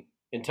good-looking,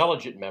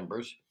 intelligent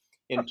members,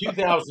 in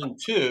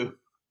 2002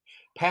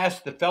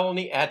 passed the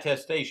Felony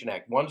Attestation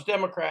Act. One's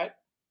Democrat,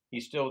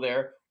 he's still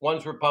there.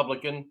 One's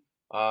Republican,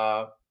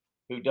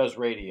 who does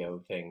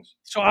radio things.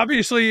 So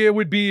obviously it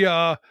would be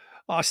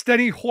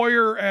Steny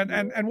Hoyer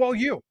and well,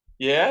 you.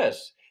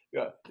 Yes,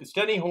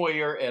 Steny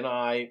Hoyer and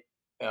I,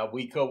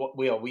 we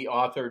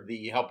authored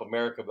the Help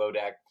America Vote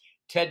Act.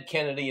 Ted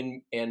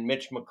Kennedy and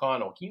Mitch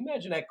McConnell. Can you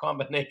imagine that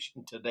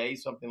combination today?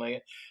 Something like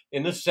that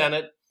in the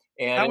Senate.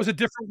 And that was a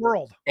different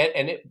world.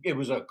 And it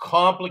was a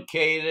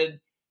complicated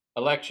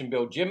election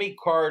bill. Jimmy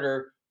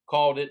Carter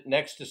called it,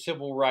 next to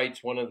civil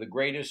rights, one of the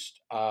greatest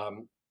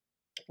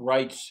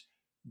rights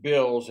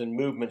bills and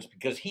movements,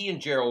 because he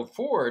and Gerald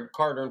Ford,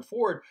 Carter and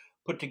Ford,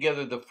 put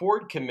together the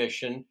Ford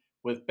Commission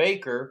with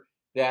Baker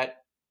that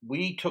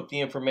we took the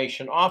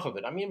information off of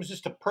it. I mean, it was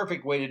just a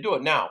perfect way to do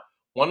it. Now,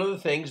 one of the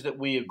things that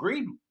we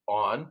agreed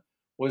on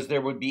was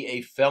there would be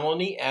a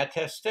felony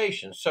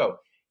attestation. So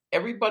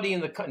everybody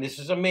in the country, this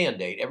is a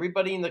mandate,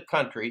 everybody in the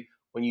country,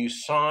 when you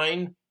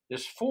sign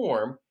this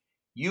form,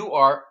 you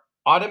are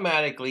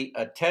automatically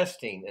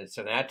attesting, it's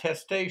an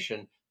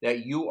attestation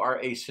that you are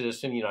a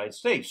citizen of the United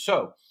States.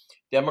 So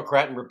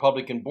Democrat and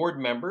Republican board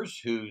members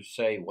who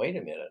say, wait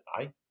a minute,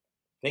 I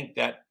think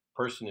that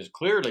person is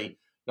clearly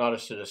not a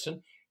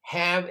citizen,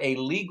 have a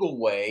legal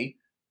way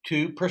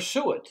to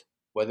pursue it.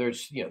 Whether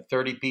it's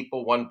 30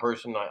 people, one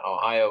person,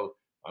 Ohio,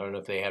 I don't know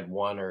if they had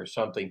one or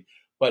something,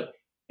 but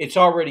it's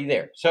already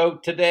there. So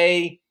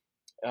today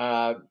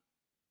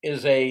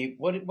is a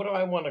what do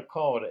I want to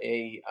call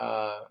it?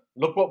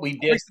 Look what we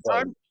did.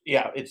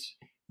 Yeah, it's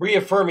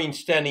reaffirming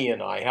Steny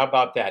and I. How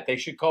about that? They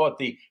should call it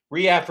the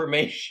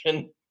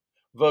reaffirmation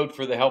vote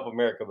for the Help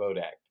America Vote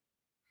Act.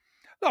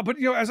 No,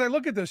 but as I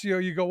look at this,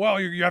 you go, well,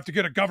 you have to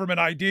get a government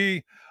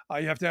ID,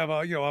 you have to have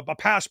a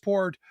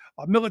passport,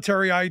 a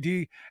military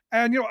ID,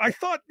 and I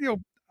thought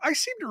I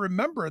seem to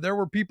remember there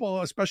were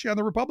people, especially on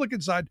the Republican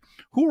side,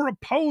 who were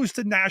opposed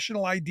to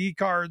national ID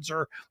cards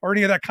or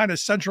any of that kind of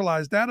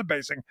centralized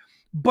databasing.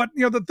 But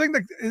the thing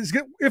that is,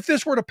 if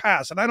this were to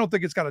pass, and I don't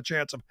think it's got a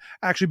chance of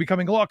actually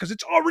becoming law because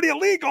it's already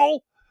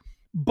illegal.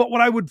 But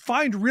what I would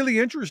find really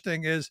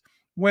interesting is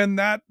when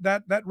that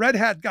red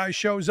hat guy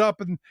shows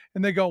up and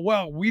they go,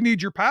 well, we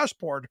need your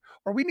passport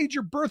or we need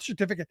your birth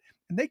certificate,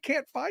 and they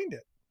can't find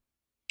it.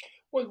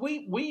 Well,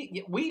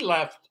 we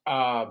left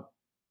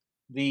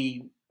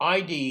the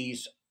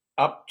IDs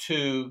up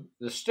to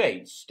the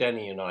states.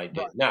 Steny and I did.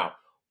 Right. Now,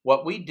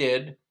 what we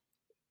did,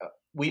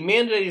 we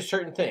mandated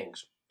certain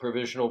things,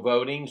 provisional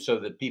voting, so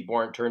that people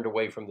aren't turned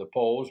away from the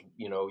polls.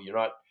 You're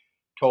not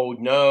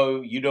told,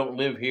 no, you don't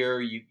live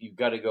here, you've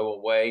got to go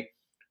away,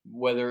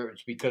 whether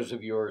it's because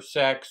of your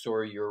sex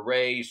or your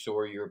race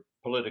or your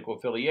political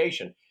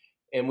affiliation.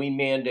 And we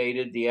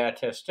mandated the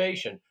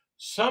attestation.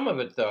 Some of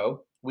it,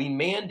 though, we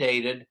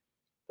mandated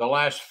the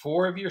last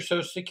 4 of your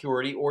Social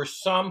Security or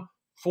some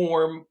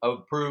form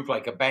of proof,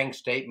 like a bank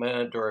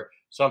statement or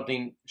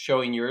something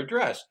showing your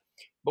address.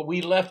 But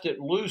we left it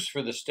loose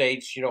for the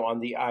states, on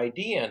the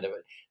ID end of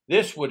it.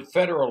 This would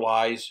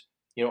federalize,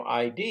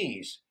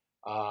 IDs.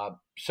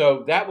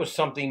 So that was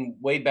something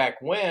way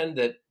back when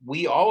that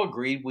we all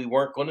agreed we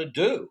weren't going to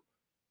do,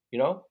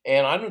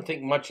 and I don't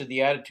think much of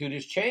the attitude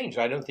has changed.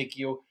 I don't think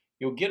you'll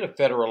get a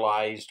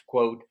federalized,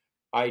 quote,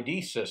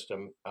 ID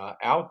system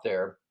out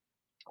there.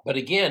 But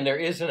again, there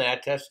is an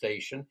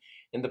attestation.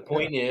 And the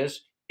point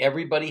is,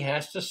 everybody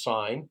has to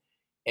sign.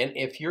 And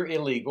if you're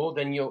illegal,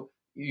 then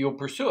you'll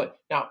pursue it.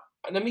 Now,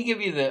 let me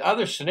give you the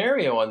other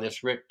scenario on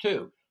this, Rick,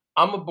 too.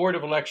 I'm a Board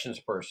of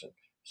Elections person.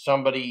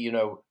 Somebody,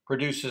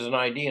 produces an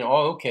ID and,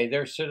 okay,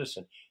 they're a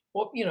citizen.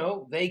 Well,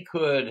 they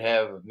could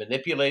have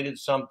manipulated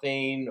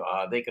something.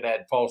 They could have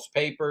had false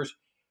papers.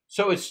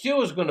 So it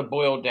still is going to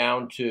boil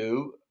down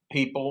to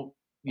people,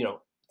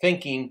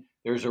 thinking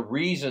there's a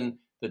reason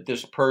that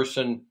this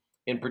person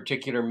in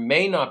particular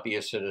may not be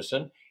a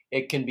citizen.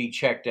 It can be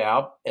checked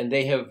out, and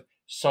they have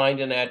signed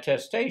an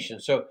attestation.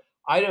 So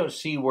I don't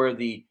see where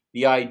the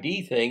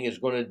ID thing is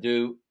going to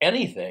do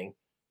anything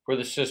for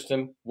the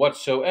system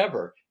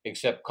whatsoever,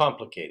 except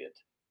complicate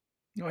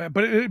it.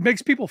 But it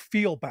makes people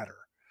feel better.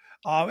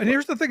 And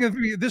here's the thing: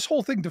 this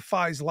whole thing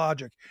defies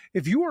logic.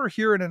 If you are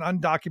here in an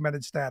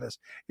undocumented status,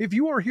 if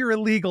you are here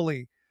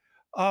illegally,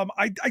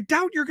 I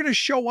doubt you're going to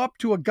show up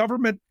to a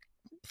government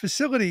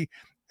facility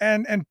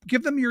and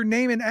give them your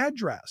name and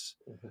address.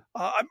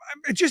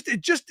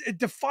 It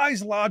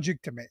defies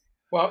logic to me.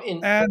 Well,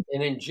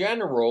 in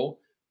general,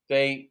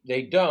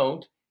 they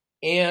don't,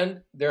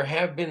 and there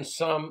have been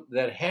some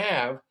that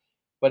have,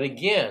 but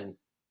again,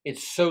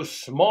 it's so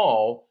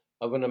small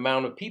of an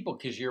amount of people,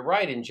 because you're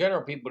right. In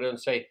general, people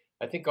don't say,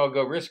 "I think I'll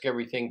go risk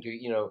everything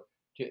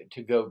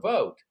to go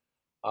vote."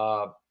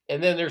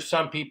 And then there's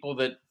some people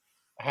that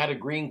had a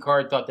green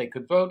card, thought they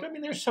could vote. I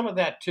mean, there's some of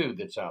that too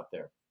that's out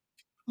there.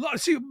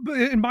 See,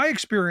 in my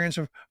experience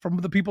from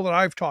the people that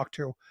I've talked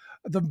to,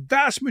 the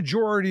vast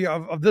majority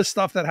of this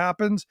stuff that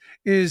happens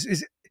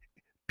is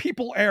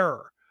people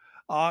error.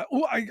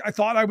 I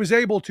thought I was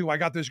able to. I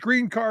got this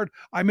green card.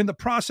 I'm in the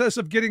process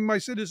of getting my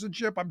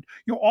citizenship. I'm,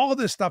 all of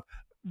this stuff.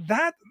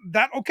 That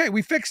okay,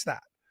 we fixed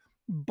that.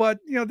 But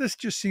this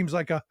just seems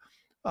like a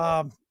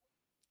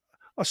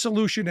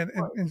solution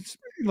and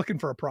looking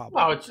for a problem.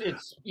 Well,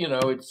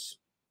 it's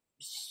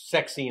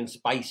sexy and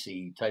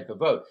spicy type of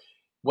vote.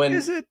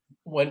 Is it?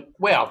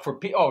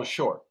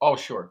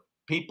 Sure.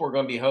 People are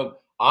going to be home.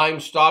 I'm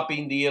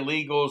stopping the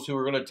illegals who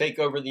are going to take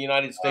over the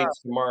United States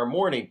tomorrow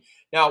morning.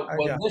 Now,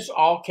 when this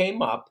all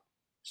came up,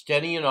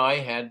 Steny and I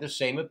had the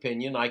same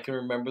opinion. I can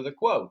remember the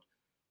quote.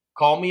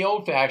 Call me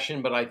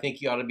old-fashioned, but I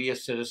think you ought to be a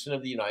citizen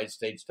of the United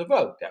States to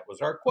vote. That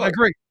was our quote. I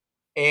agree.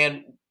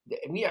 And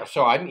yeah,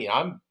 so I mean,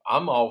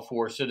 I'm all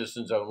for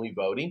citizens-only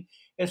voting.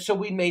 And so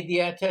we made the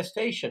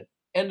attestation.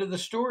 End of the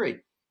story.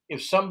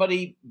 If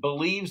somebody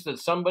believes that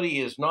somebody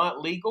is not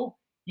legal,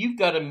 you've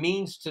got a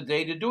means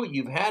today to do it.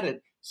 You've had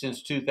it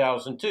since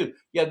 2002.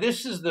 Yeah,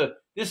 this is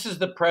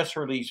the press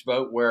release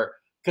vote where,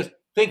 because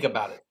think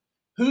about it,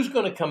 who's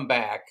going to come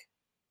back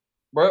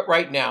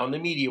right now, and the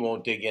media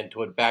won't dig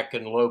into it, back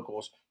in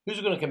locals,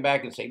 who's going to come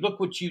back and say, look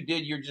what you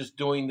did, you're just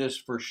doing this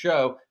for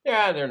show?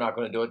 Yeah, they're not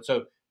going to do it.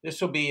 So this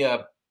will be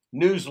a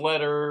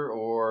newsletter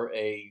or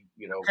a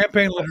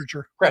campaign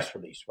literature press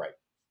release, right?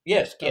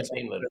 Yes,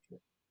 campaign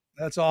literature.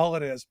 That's all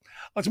it is.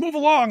 Let's move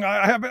along.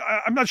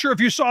 I'm not sure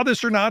if you saw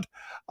this or not,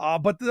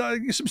 but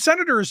some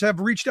senators have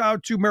reached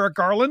out to Merrick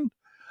Garland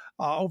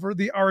over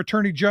our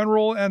Attorney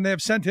General, and they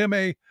have sent him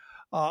a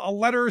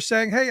letter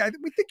saying, "Hey,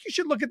 we think you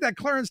should look at that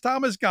Clarence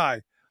Thomas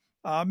guy.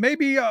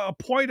 Maybe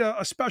appoint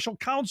a special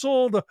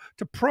counsel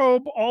to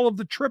probe all of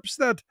the trips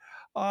that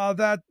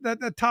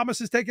Thomas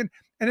has taken."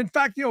 And in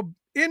fact,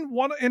 on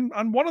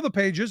one of the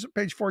pages,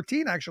 page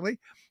 14, actually,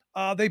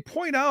 they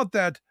point out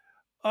that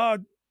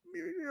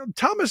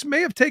Thomas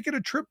may have taken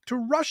a trip to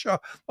Russia,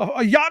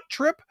 a yacht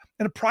trip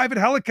and a private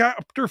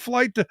helicopter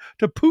flight to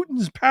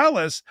Putin's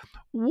palace.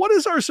 What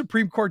is our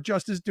Supreme Court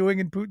justice doing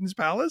in Putin's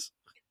palace?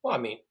 Well, I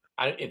mean,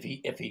 if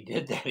he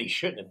did that, he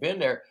shouldn't have been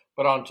there.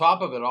 But on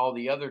top of it, all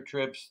the other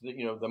trips,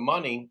 the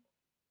money.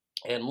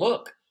 And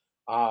look,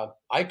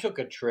 I took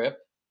a trip.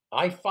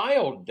 I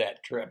filed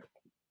that trip.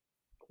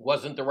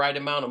 Wasn't the right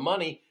amount of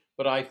money,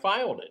 but I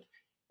filed it.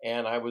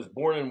 And I was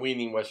born in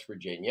Wheeling, West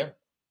Virginia.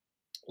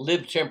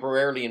 Lived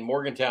temporarily in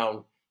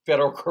Morgantown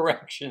Federal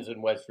Corrections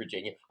in West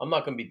Virginia. I'm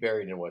not going to be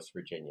buried in West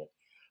Virginia.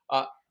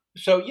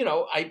 So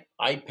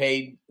I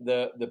paid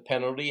the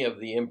penalty of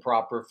the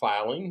improper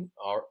filing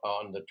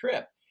on the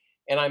trip.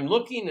 And I'm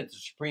looking at the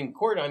Supreme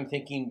Court. I'm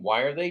thinking,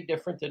 why are they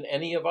different than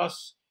any of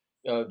us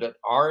that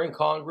are in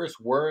Congress,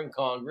 were in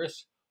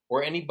Congress,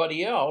 or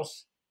anybody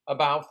else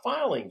about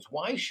filings?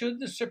 Why should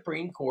the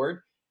Supreme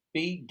Court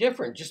be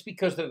different? Just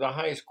because they're the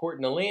highest court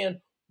in the land,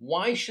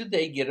 why should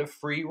they get a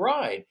free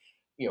ride?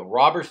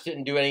 Roberts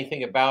didn't do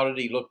anything about it.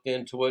 He looked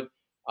into it.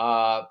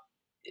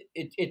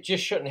 It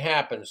just shouldn't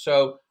happen.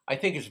 So I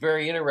think it's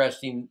very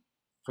interesting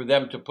for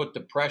them to put the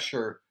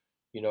pressure,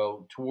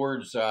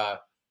 towards the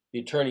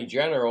Attorney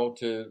General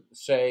to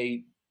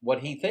say what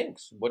he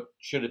thinks. What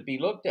should it be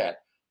looked at?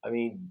 I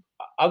mean,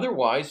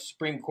 otherwise,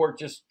 Supreme Court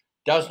just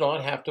does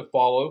not have to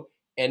follow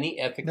any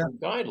ethical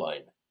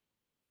guideline.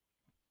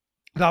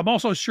 Now, I'm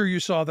also sure you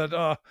saw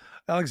that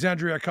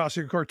Alexandria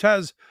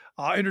Ocasio-Cortez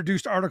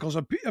introduced articles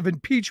of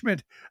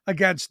impeachment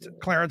against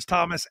Clarence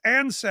Thomas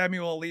and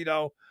Samuel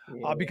Alito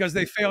because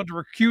they failed to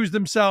recuse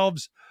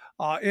themselves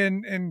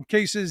in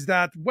cases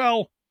that,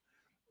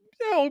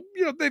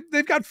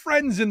 they've got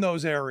friends in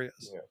those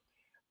areas. Yeah.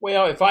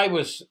 Well, if I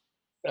was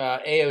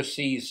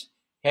AOC's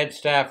head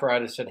staffer,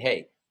 I'd have said,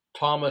 hey,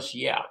 Thomas,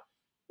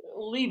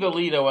 leave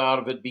Alito out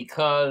of it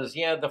because,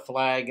 the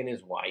flag and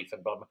his wife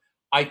and blah, blah.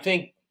 I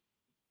think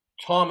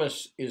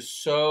Thomas is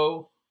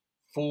so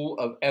full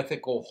of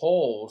ethical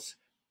holes,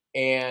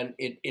 and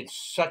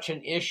it's such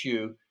an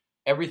issue.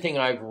 Everything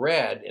I've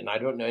read, and I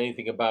don't know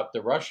anything about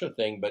the Russia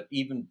thing, but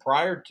even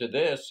prior to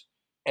this,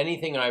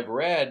 anything I've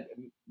read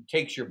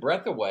takes your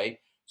breath away.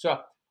 So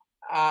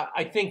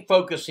I think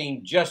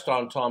focusing just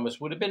on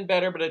Thomas would have been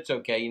better, but it's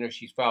okay. You know,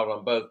 she's filed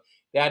on both.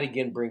 That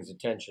again brings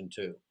attention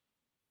too.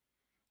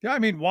 Yeah, I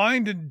mean,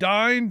 wined and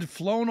dined,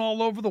 flown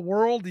all over the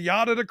world,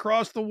 yachted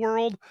across the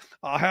world,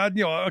 had,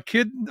 a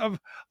kid of,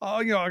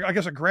 I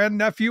guess a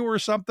grandnephew or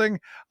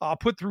something,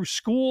 put through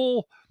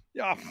school,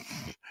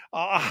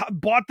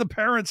 bought the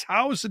parents'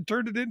 house and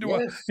turned it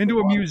into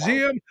a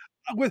museum.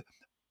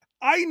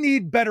 I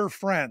need better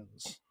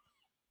friends.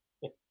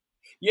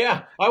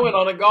 Yeah, I went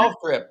on a golf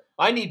trip.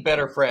 I need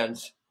better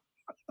friends.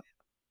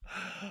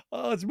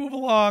 Let's move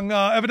along.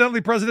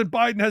 Evidently, President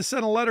Biden has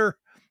sent a letter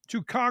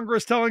to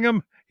Congress telling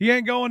him he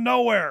ain't going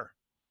nowhere.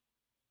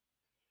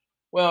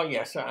 Well,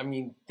 yes. I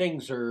mean,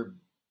 things are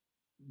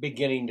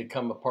beginning to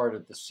come apart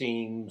at the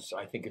seams.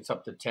 I think it's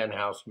up to 10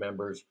 House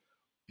members,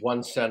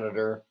 1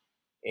 senator,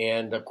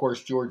 and of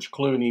course, George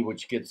Clooney,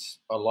 which gets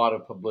a lot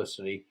of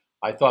publicity.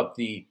 I thought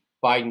the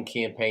Biden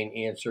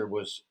campaign answer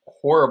was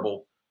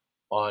horrible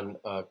on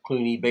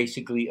Clooney,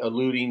 basically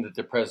alluding that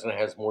the president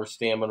has more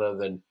stamina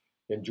than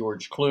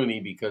George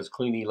Clooney because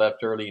Clooney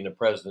left early and the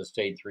president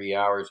stayed 3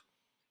 hours.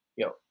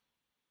 You know,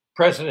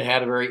 president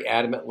had a very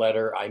adamant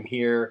letter. I'm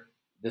here.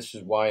 This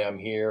is why I'm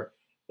here.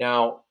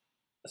 Now,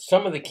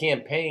 some of the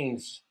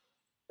campaign's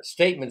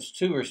statements,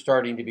 too, are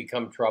starting to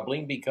become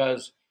troubling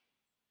because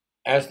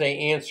as they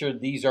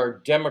answered, these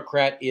are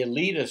Democrat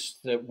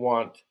elitists that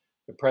want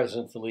the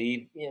president to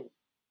leave.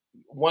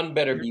 One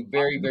better be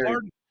very,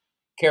 very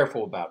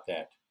careful about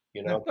that.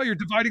 You know, you're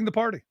dividing the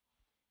party.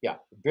 Yeah,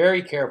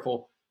 very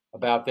careful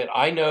about that.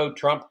 I know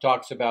Trump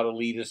talks about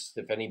elitists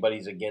if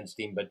anybody's against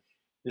him, but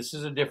this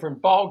is a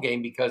different ball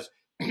game because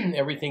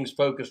everything's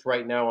focused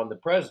right now on the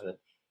president.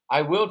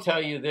 I will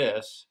tell you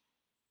this: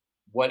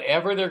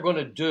 whatever they're going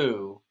to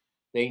do,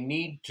 they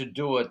need to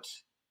do it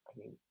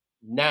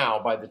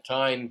now. By the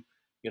time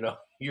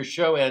your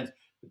show ends,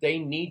 they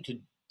need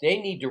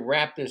to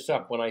wrap this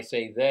up. When I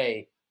say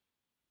they,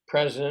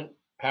 president,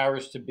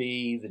 powers to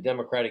be, the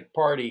Democratic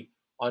Party,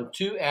 on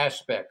 2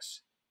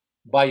 aspects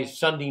by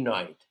Sunday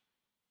night.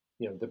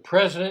 The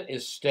president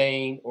is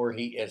staying or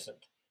he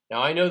isn't.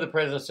 Now, I know the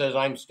president says,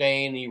 I'm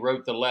staying, and he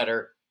wrote the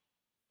letter,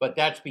 but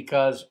that's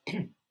because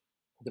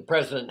the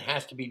president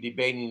has to be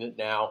debating it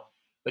now,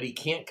 but he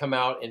can't come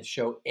out and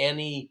show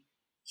any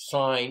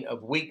sign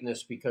of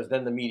weakness because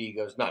then the media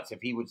goes nuts. If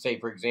he would say,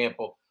 for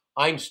example,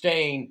 I'm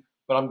staying,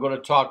 but I'm going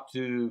to talk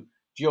to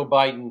Jill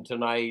Biden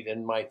tonight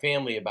and my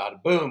family about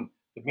it, boom,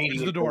 the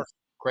media goes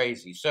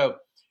crazy. So,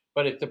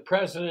 but if the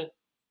president,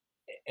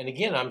 and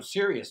again, I'm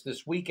serious,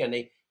 this weekend,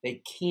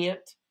 they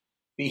can't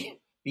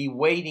be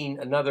waiting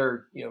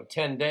another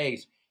 10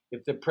 days.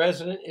 If the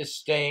president is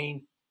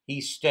staying,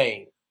 he's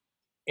staying,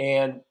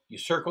 and you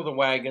circle the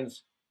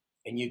wagons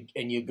and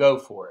you go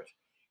for it.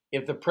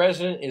 If the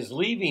president is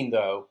leaving,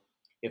 though,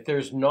 if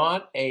there's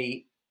not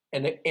an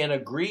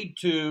agreed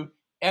to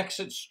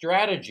exit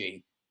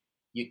strategy,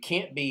 you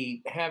can't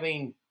be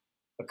having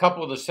a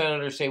couple of the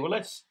senators say, well,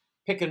 let's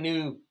pick a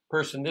new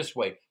person this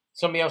way.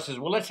 Somebody else says,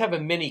 well, let's have a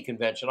mini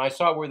convention. I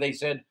saw where they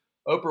said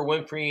Oprah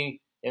Winfrey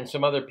and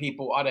some other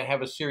people ought to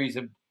have a series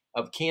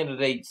of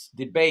candidates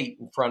debate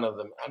in front of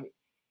them. I mean,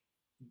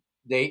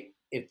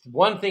 if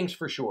one thing's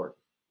for sure,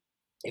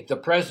 if the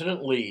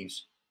president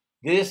leaves,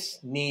 this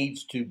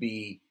needs to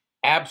be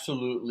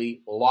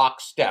absolutely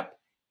lockstep.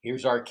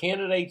 Here's our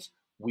candidates.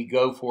 We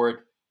go for it.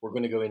 We're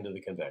going to go into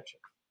the convention.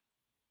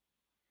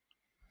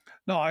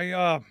 No,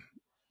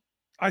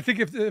 I think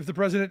if the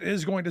president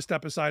is going to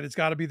step aside, it's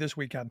got to be this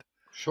weekend.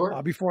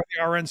 Sure. Before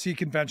the RNC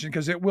convention,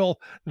 because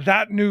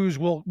that news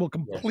will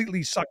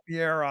completely suck the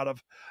air out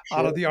of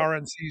the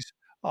RNC's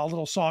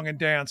little song and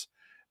dance.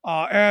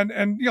 And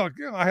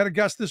I had a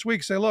guest this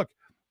week say, look,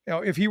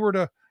 if he were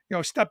to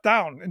step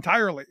down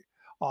entirely,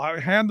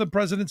 hand the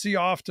presidency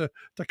off to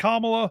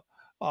Kamala,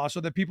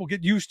 so that people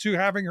get used to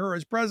having her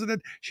as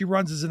president. She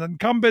runs as an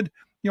incumbent.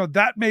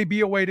 That may be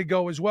a way to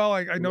go as well.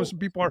 I know some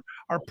people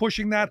are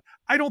pushing that.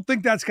 I don't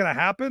think that's going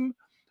to happen.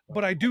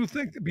 But I do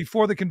think that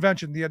before the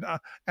convention, an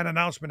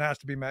announcement has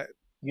to be made.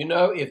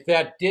 If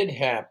that did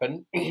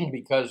happen,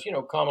 because,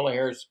 Kamala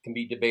Harris can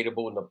be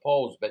debatable in the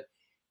polls, but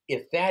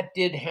if that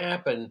did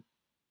happen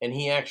and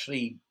he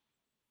actually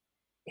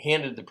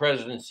handed the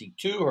presidency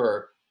to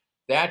her,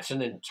 that's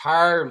an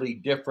entirely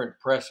different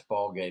press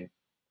ballgame.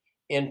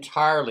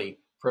 Entirely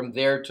from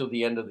there till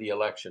the end of the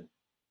election.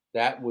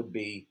 That would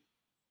be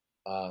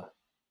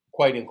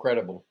quite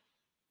incredible.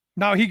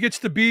 Now he gets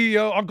to be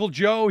Uncle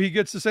Joe. He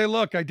gets to say,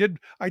 look, I did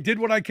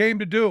what I came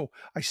to do.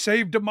 I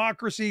saved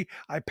democracy.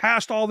 I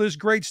passed all this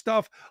great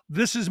stuff.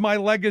 This is my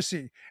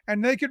legacy.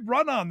 And they could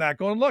run on that,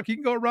 going, look, he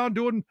can go around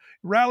doing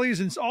rallies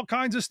and all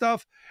kinds of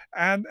stuff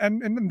and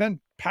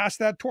then pass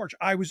that torch.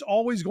 I was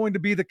always going to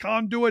be the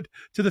conduit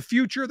to the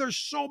future. There's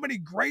so many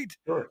great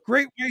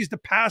ways to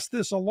pass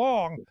this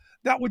along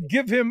that would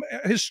give him,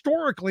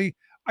 historically,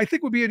 I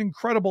think would be an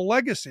incredible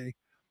legacy.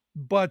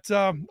 but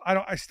I'm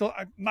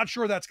not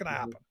sure that's going to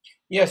happen.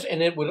 Yes,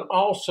 and it would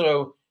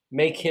also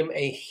make him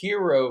a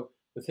hero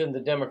within the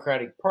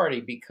Democratic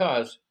Party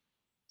because,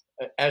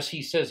 as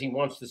he says, he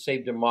wants to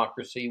save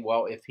democracy.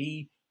 Well, if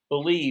he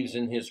believes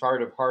in his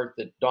heart of heart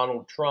that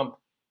Donald Trump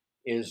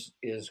is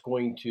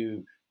going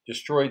to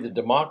destroy the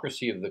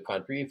democracy of the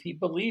country, if he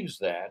believes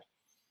that,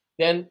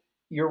 then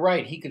you're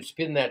right. He could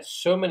spin that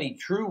so many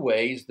true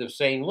ways of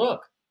saying,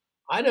 look,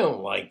 I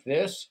don't like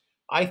this.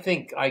 I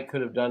think I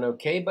could have done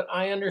okay, but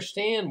I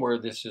understand where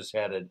this is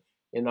headed.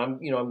 And I'm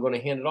going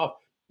to hand it off.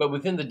 But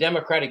within the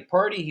Democratic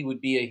Party, he would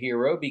be a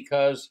hero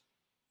because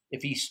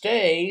if he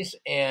stays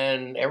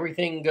and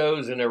everything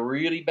goes in a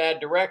really bad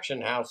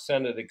direction, House,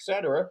 Senate,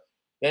 etc.,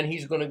 then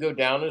he's going to go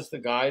down as the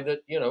guy that,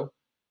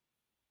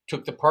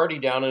 took the party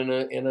down in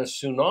a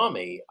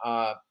tsunami.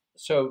 No,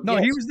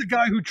 yes. he was the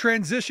guy who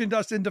transitioned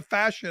us into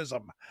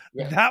fascism.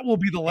 Yeah. That will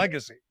be the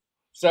legacy.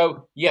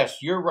 So, yes,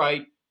 you're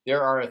right.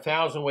 There are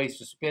 1,000 ways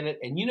to spin it.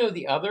 And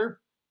the other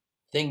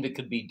thing that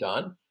could be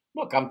done,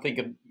 look, I'm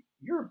thinking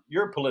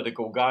you're a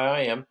political guy. I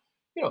am.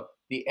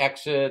 The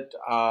exit,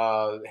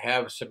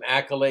 have some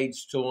accolades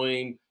to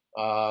him,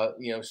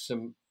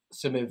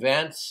 some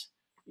events.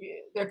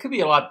 There could be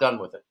a lot done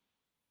with it.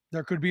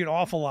 There could be an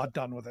awful lot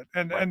done with it,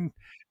 and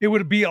it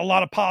would be a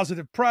lot of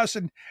positive press,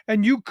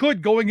 and you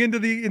could, going into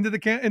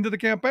the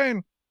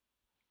campaign,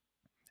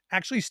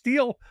 actually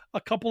steal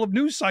a couple of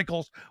news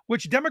cycles,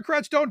 which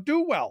Democrats don't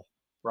do well.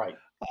 Right.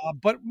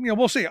 But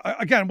we'll see.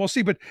 Again, we'll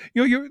see. But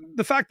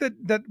the fact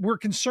that we're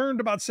concerned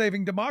about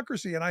saving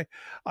democracy, and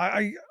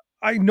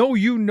I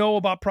know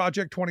about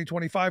Project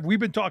 2025. We've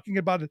been talking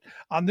about it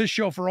on this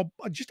show for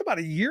just about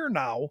a year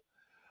now.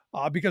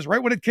 Because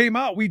right when it came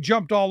out, we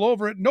jumped all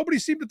over it. Nobody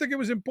seemed to think it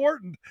was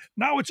important.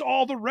 Now it's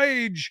all the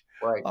rage.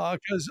 Right.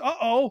 Because,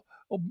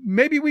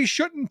 maybe we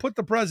shouldn't put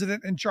the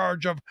president in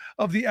charge of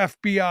the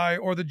FBI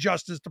or the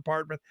Justice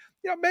Department.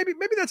 Maybe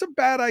that's a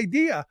bad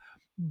idea.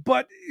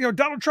 But,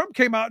 Donald Trump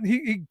came out and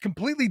he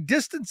completely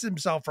distanced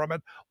himself from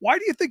it. Why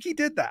do you think he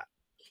did that?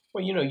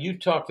 Well, you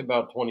talked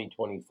about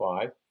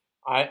 2025.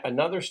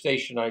 Another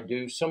station I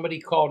do,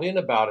 somebody called in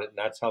about it, and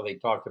that's how they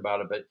talked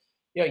about it. But,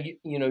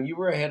 you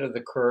were ahead of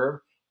the curve.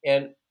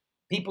 And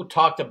people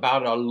talked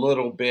about it a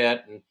little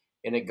bit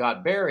and it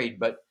got buried.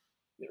 But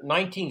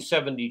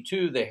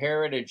 1972, the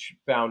Heritage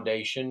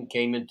Foundation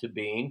came into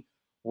being.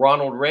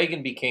 Ronald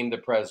Reagan became the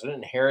president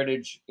and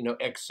Heritage,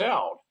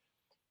 excelled.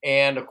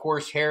 And of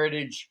course,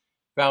 Heritage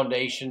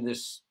Foundation,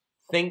 this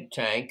think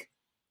tank,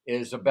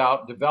 is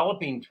about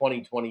developing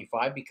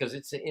 2025 because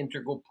it's an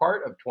integral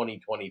part of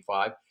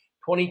 2025.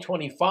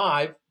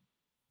 2025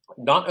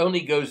 not only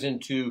goes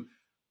into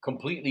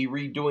completely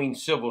redoing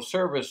civil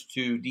service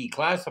to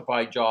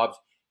declassify jobs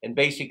and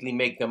basically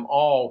make them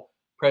all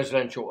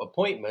presidential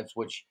appointments,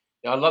 which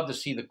I'd love to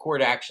see the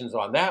court actions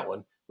on that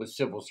one with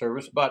civil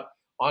service. But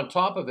on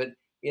top of it,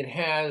 it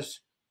has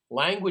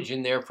language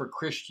in there for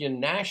Christian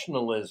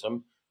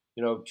nationalism,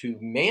 to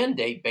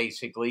mandate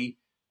basically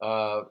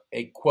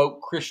a quote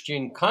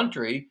Christian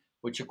country,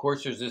 which of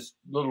course there's this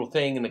little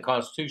thing in the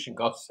Constitution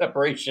called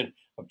separation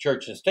of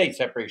church and state,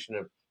 separation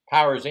of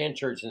powers and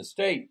church and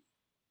state.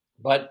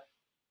 But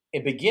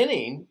in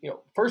beginning,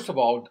 first of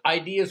all,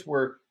 ideas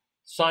were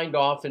signed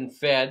off and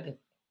fed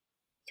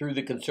through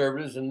the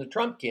conservatives in the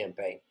Trump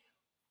campaign.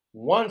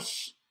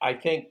 Once I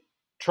think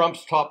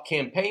Trump's top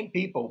campaign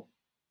people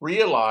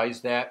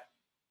realized that,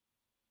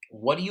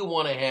 what do you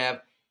want to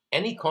have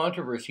any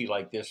controversy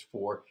like this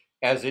for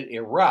as it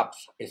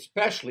erupts,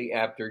 especially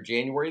after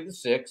January the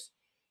 6th,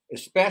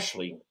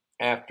 especially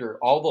after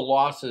all the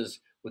losses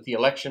with the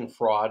election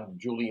fraud,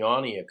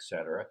 Giuliani, et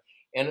cetera,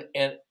 and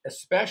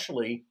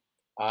especially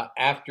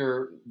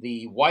after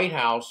the White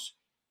House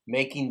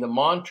making the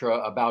mantra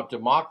about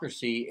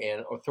democracy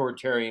and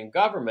authoritarian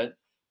government.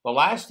 The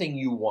last thing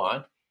you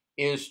want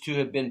is to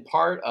have been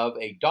part of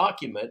a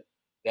document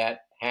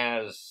that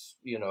has,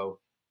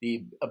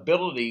 the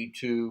ability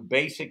to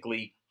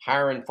basically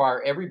hire and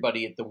fire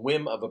everybody at the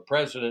whim of a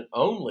president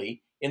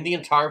only in the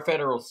entire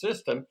federal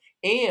system,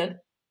 and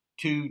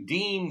to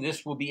deem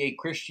this will be a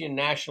Christian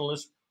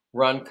nationalist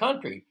run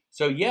country.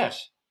 So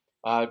yes,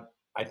 I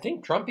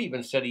think Trump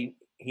even said he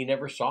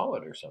never saw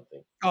it or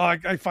something. Oh,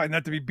 I find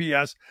that to be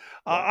BS.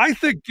 I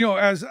think,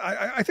 as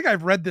I think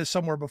I've read this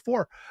somewhere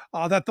before,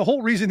 that the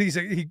whole reason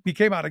he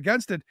came out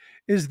against it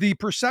is the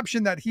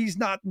perception that he's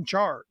not in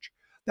charge,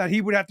 that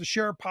he would have to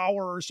share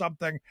power or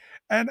something.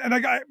 And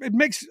it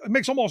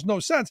makes almost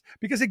no sense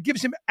because it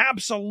gives him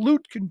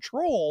absolute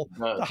control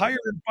to hire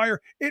and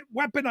fire. It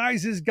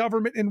weaponizes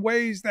government in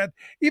ways that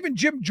even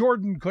Jim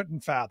Jordan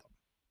couldn't fathom.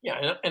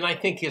 Yeah. And I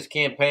think his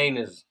campaign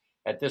is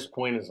at this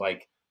point is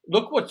like,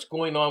 look what's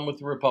going on with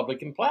the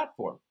Republican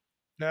platform.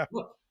 Yeah.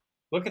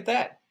 Look at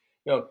that.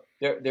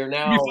 They're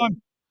now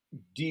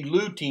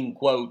diluting,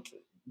 quote,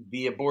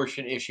 the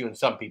abortion issue in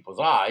some people's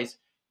eyes.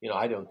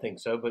 I don't think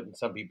so, but in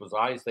some people's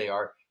eyes they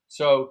are.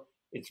 So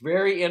it's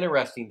very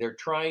interesting. They're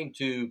trying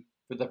to,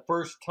 for the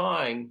first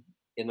time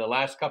in the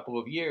last couple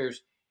of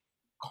years,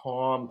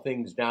 calm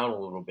things down a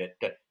little bit,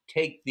 to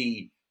take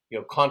the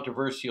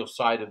controversial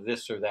side of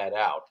this or that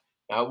out.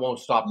 I won't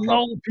stop Trump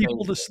lull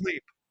people to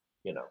sleep.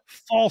 You know,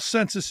 false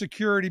sense of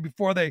security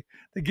before they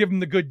give them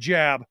the good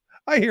jab.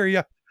 I hear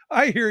you.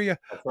 right.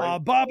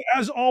 Bob,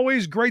 as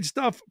always, great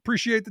stuff.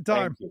 Appreciate the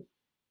time. Thank you.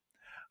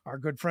 Our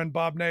good friend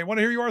Bob Ney. Want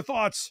to hear your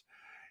thoughts?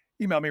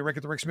 Email me,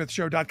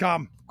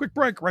 rick@thericksmithshow.com. Quick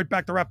break. Right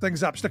back to wrap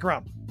things up. Stick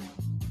around.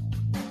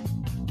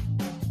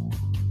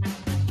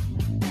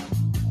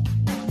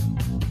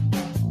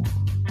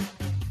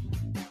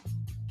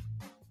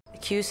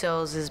 Q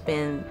Cells has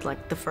been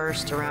like the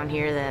first around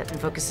here that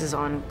focuses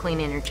on clean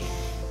energy.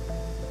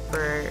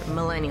 For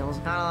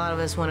millennials, not a lot of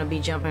us want to be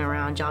jumping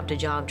around job to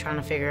job trying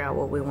to figure out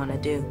what we want to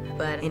do.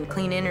 But in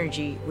clean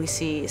energy, we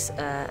see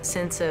a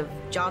sense of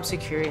job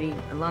security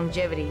and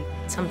longevity,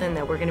 something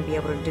that we're going to be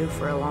able to do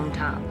for a long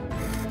time.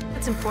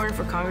 It's important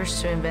for Congress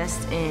to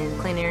invest in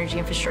clean energy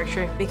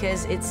infrastructure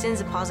because it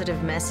sends a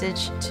positive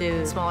message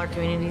to smaller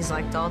communities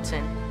like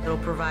Dalton. It'll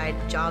provide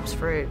jobs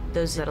for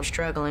those that are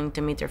struggling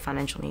to meet their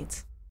financial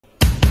needs.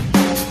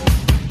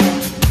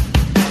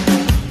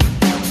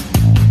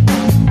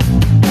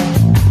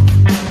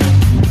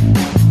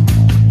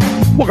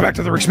 Welcome back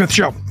to The Rick Smith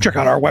Show. Check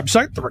out our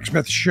website,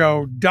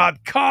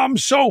 thericksmithshow.com.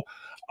 So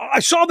I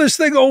saw this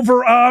thing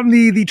over on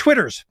the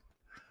Twitters.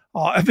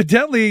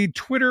 Evidently,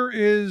 Twitter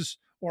is,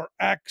 or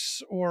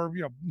X, or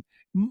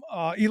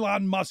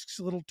Elon Musk's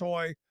little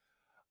toy.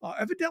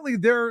 Evidently,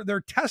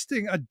 they're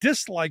testing a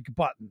dislike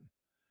button,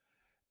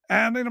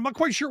 and I'm not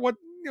quite sure what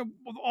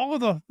all of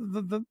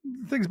the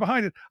things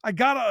behind it. I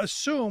gotta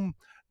assume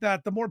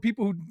that the more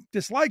people who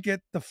dislike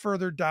it, the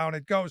further down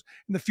it goes,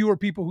 and the fewer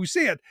people who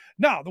see it.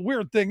 Now, the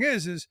weird thing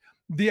is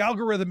the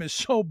algorithm is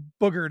so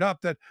boogered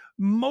up that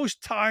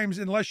most times,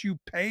 unless you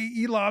pay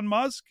Elon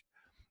Musk,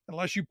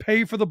 unless you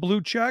pay for the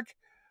blue check,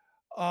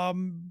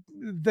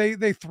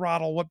 they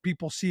throttle what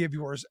people see of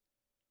yours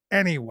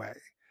anyway.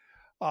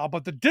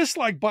 But the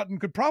dislike button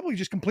could probably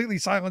just completely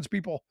silence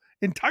people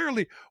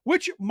entirely,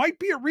 which might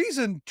be a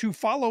reason to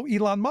follow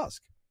Elon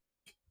Musk.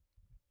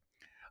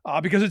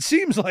 Because it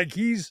seems like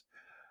he's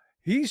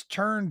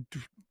turned,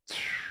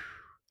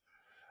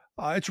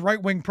 it's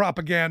right-wing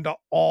propaganda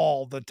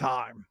all the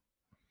time.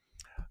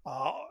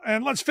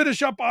 And let's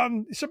finish up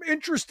on some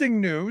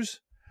interesting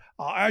news.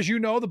 As you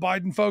know, the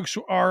Biden folks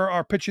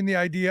are pitching the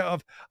idea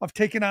of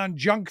taking on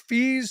junk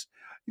fees,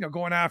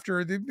 going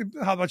after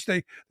how much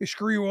they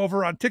screw you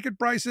over on ticket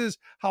prices,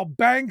 how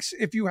banks,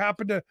 if you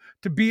happen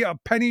to be a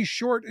penny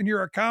short in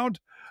your account,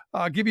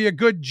 give you a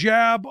good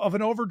jab of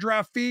an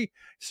overdraft fee,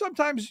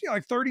 sometimes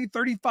like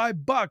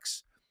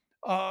 $30-$35.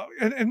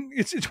 And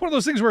it's one of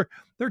those things where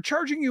they're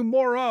charging you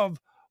more of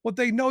what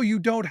they know you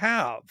don't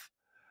have.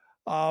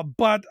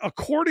 But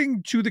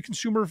according to the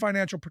Consumer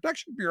Financial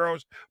Protection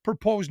Bureau's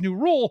proposed new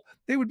rule,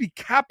 they would be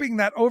capping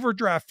that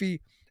overdraft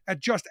fee at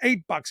just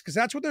 $8 because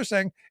that's what they're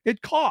saying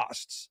it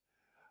costs.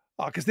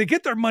 Because they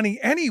get their money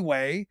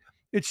anyway.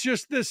 It's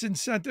just this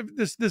incentive,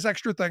 this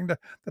extra thing that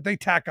they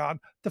tack on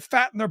to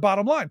fatten their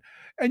bottom line.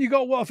 And you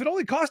go, well, if it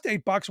only cost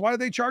 $8, why do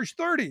they charge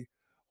 $30?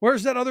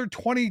 Where's that other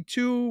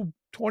 22,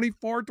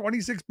 24,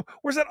 26?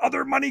 Where's that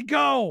other money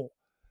go?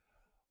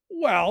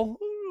 Well,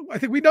 I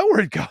think we know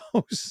where it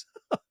goes.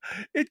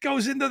 It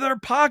goes into their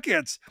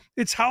pockets.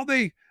 It's how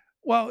they,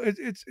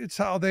 it's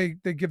how they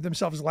give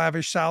themselves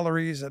lavish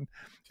salaries and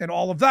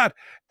all of that.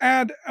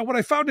 And what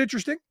I found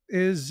interesting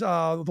is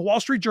the Wall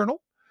Street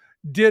Journal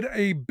did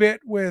a bit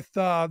with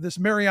this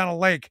Mariana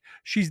Lake.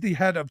 She's the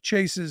head of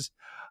Chase's,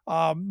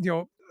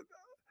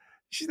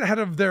 she's the head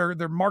of their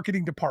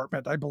marketing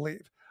department, I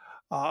believe,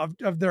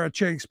 of their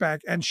Chase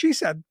Bank. And she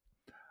said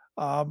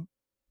they're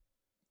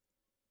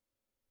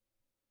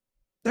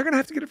going to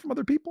have to get it from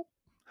other people.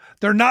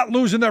 They're not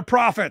losing their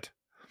profit.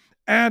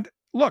 And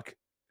look,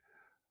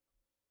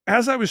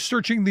 as I was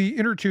searching the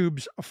inner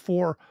tubes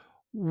for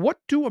what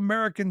do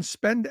Americans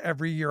spend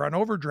every year on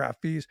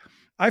overdraft fees,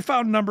 I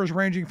found numbers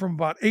ranging from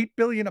about $8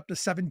 billion up to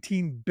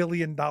 $17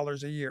 billion a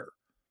year.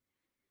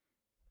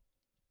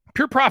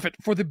 Pure profit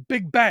for the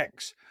big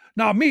banks.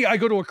 Now, I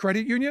go to a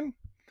credit union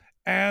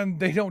and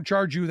they don't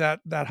charge you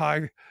that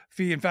high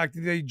fee. In fact,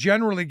 they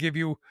generally give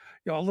you,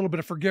 a little bit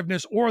of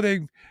forgiveness, or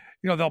they,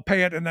 they'll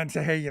pay it and then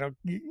say, hey,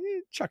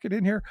 chuck it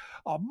in here.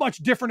 A much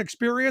different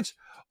experience.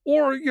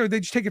 Or,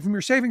 they just take it from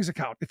your savings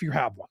account if you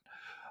have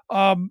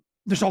one.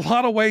 There's a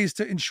lot of ways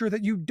to ensure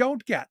that you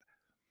don't get.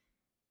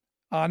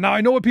 Now,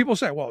 I know what people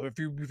say. Well, if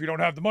you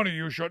don't have the money,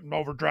 you shouldn't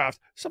overdraft.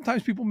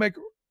 Sometimes people make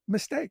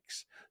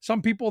mistakes.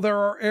 Some people, there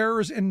are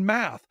errors in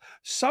math.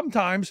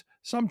 Sometimes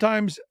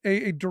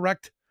a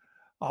direct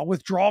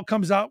withdrawal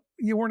comes out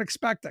you weren't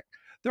expecting.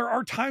 There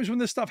are times when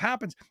this stuff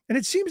happens, and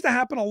it seems to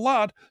happen a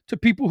lot to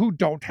people who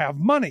don't have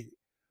money.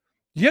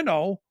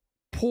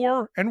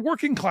 Poor and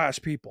working class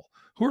people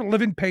who are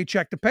living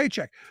paycheck to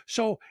paycheck.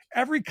 So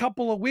every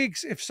couple of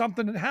weeks, if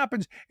something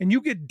happens and you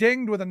get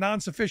dinged with a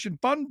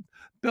non-sufficient fund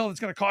bill, it's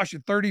going to cost you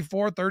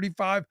 $34,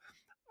 $35.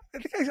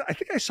 I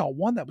think I saw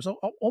one that was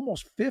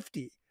almost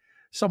 $50.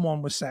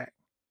 Someone was saying,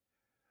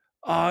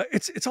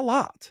 it's a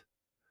lot.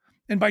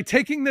 And by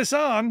taking this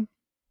on,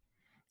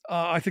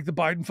 I think the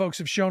Biden folks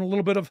have shown a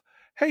little bit of,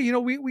 hey,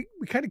 we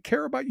kind of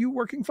care about you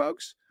working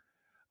folks.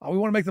 We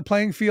want to make the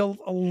playing field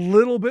a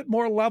little bit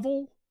more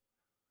level.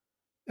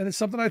 And it's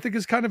something I think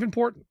is kind of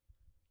important.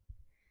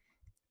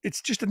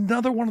 It's just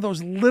another one of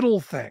those little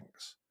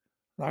things.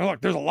 Now,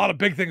 look, there's a lot of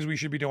big things we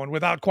should be doing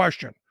without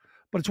question,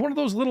 but it's one of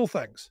those little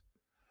things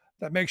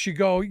that makes you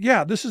go,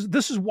 yeah, this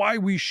is why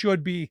we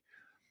should be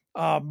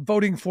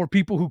voting for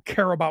people who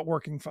care about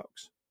working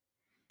folks.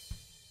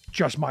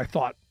 Just my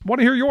thought. Want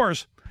to hear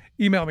yours?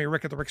 Email me,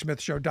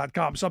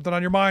 rick@thericksmithshow.com. Something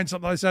on your mind,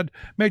 something I said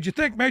made you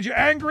think, made you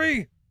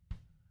angry.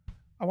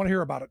 I want to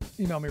hear about it.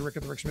 Email me,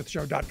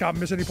 rick@thericksmithshow.com.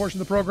 Miss any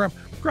portion of the program?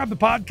 Grab the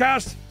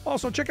podcast.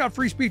 Also, check out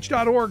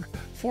freespeech.org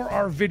for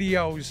our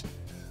videos.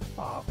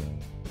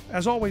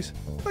 As always,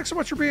 thanks so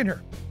much for being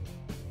here.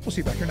 We'll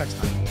see you back here next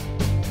time.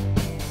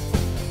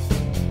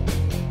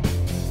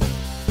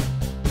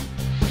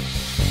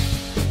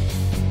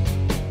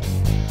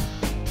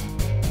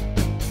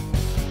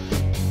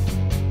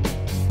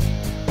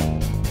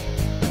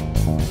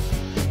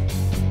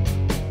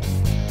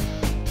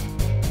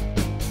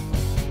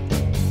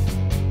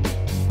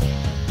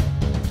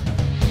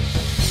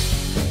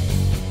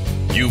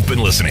 You've been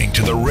listening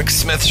to The Rick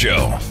Smith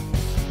Show.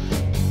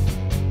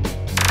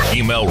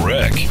 Email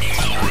Rick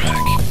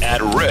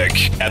at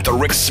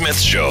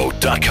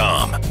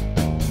rick@thericksmithshow.com.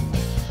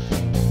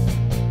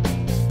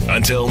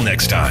 Until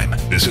next time,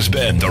 this has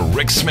been The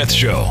Rick Smith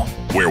Show,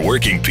 where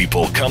working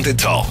people come to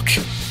talk.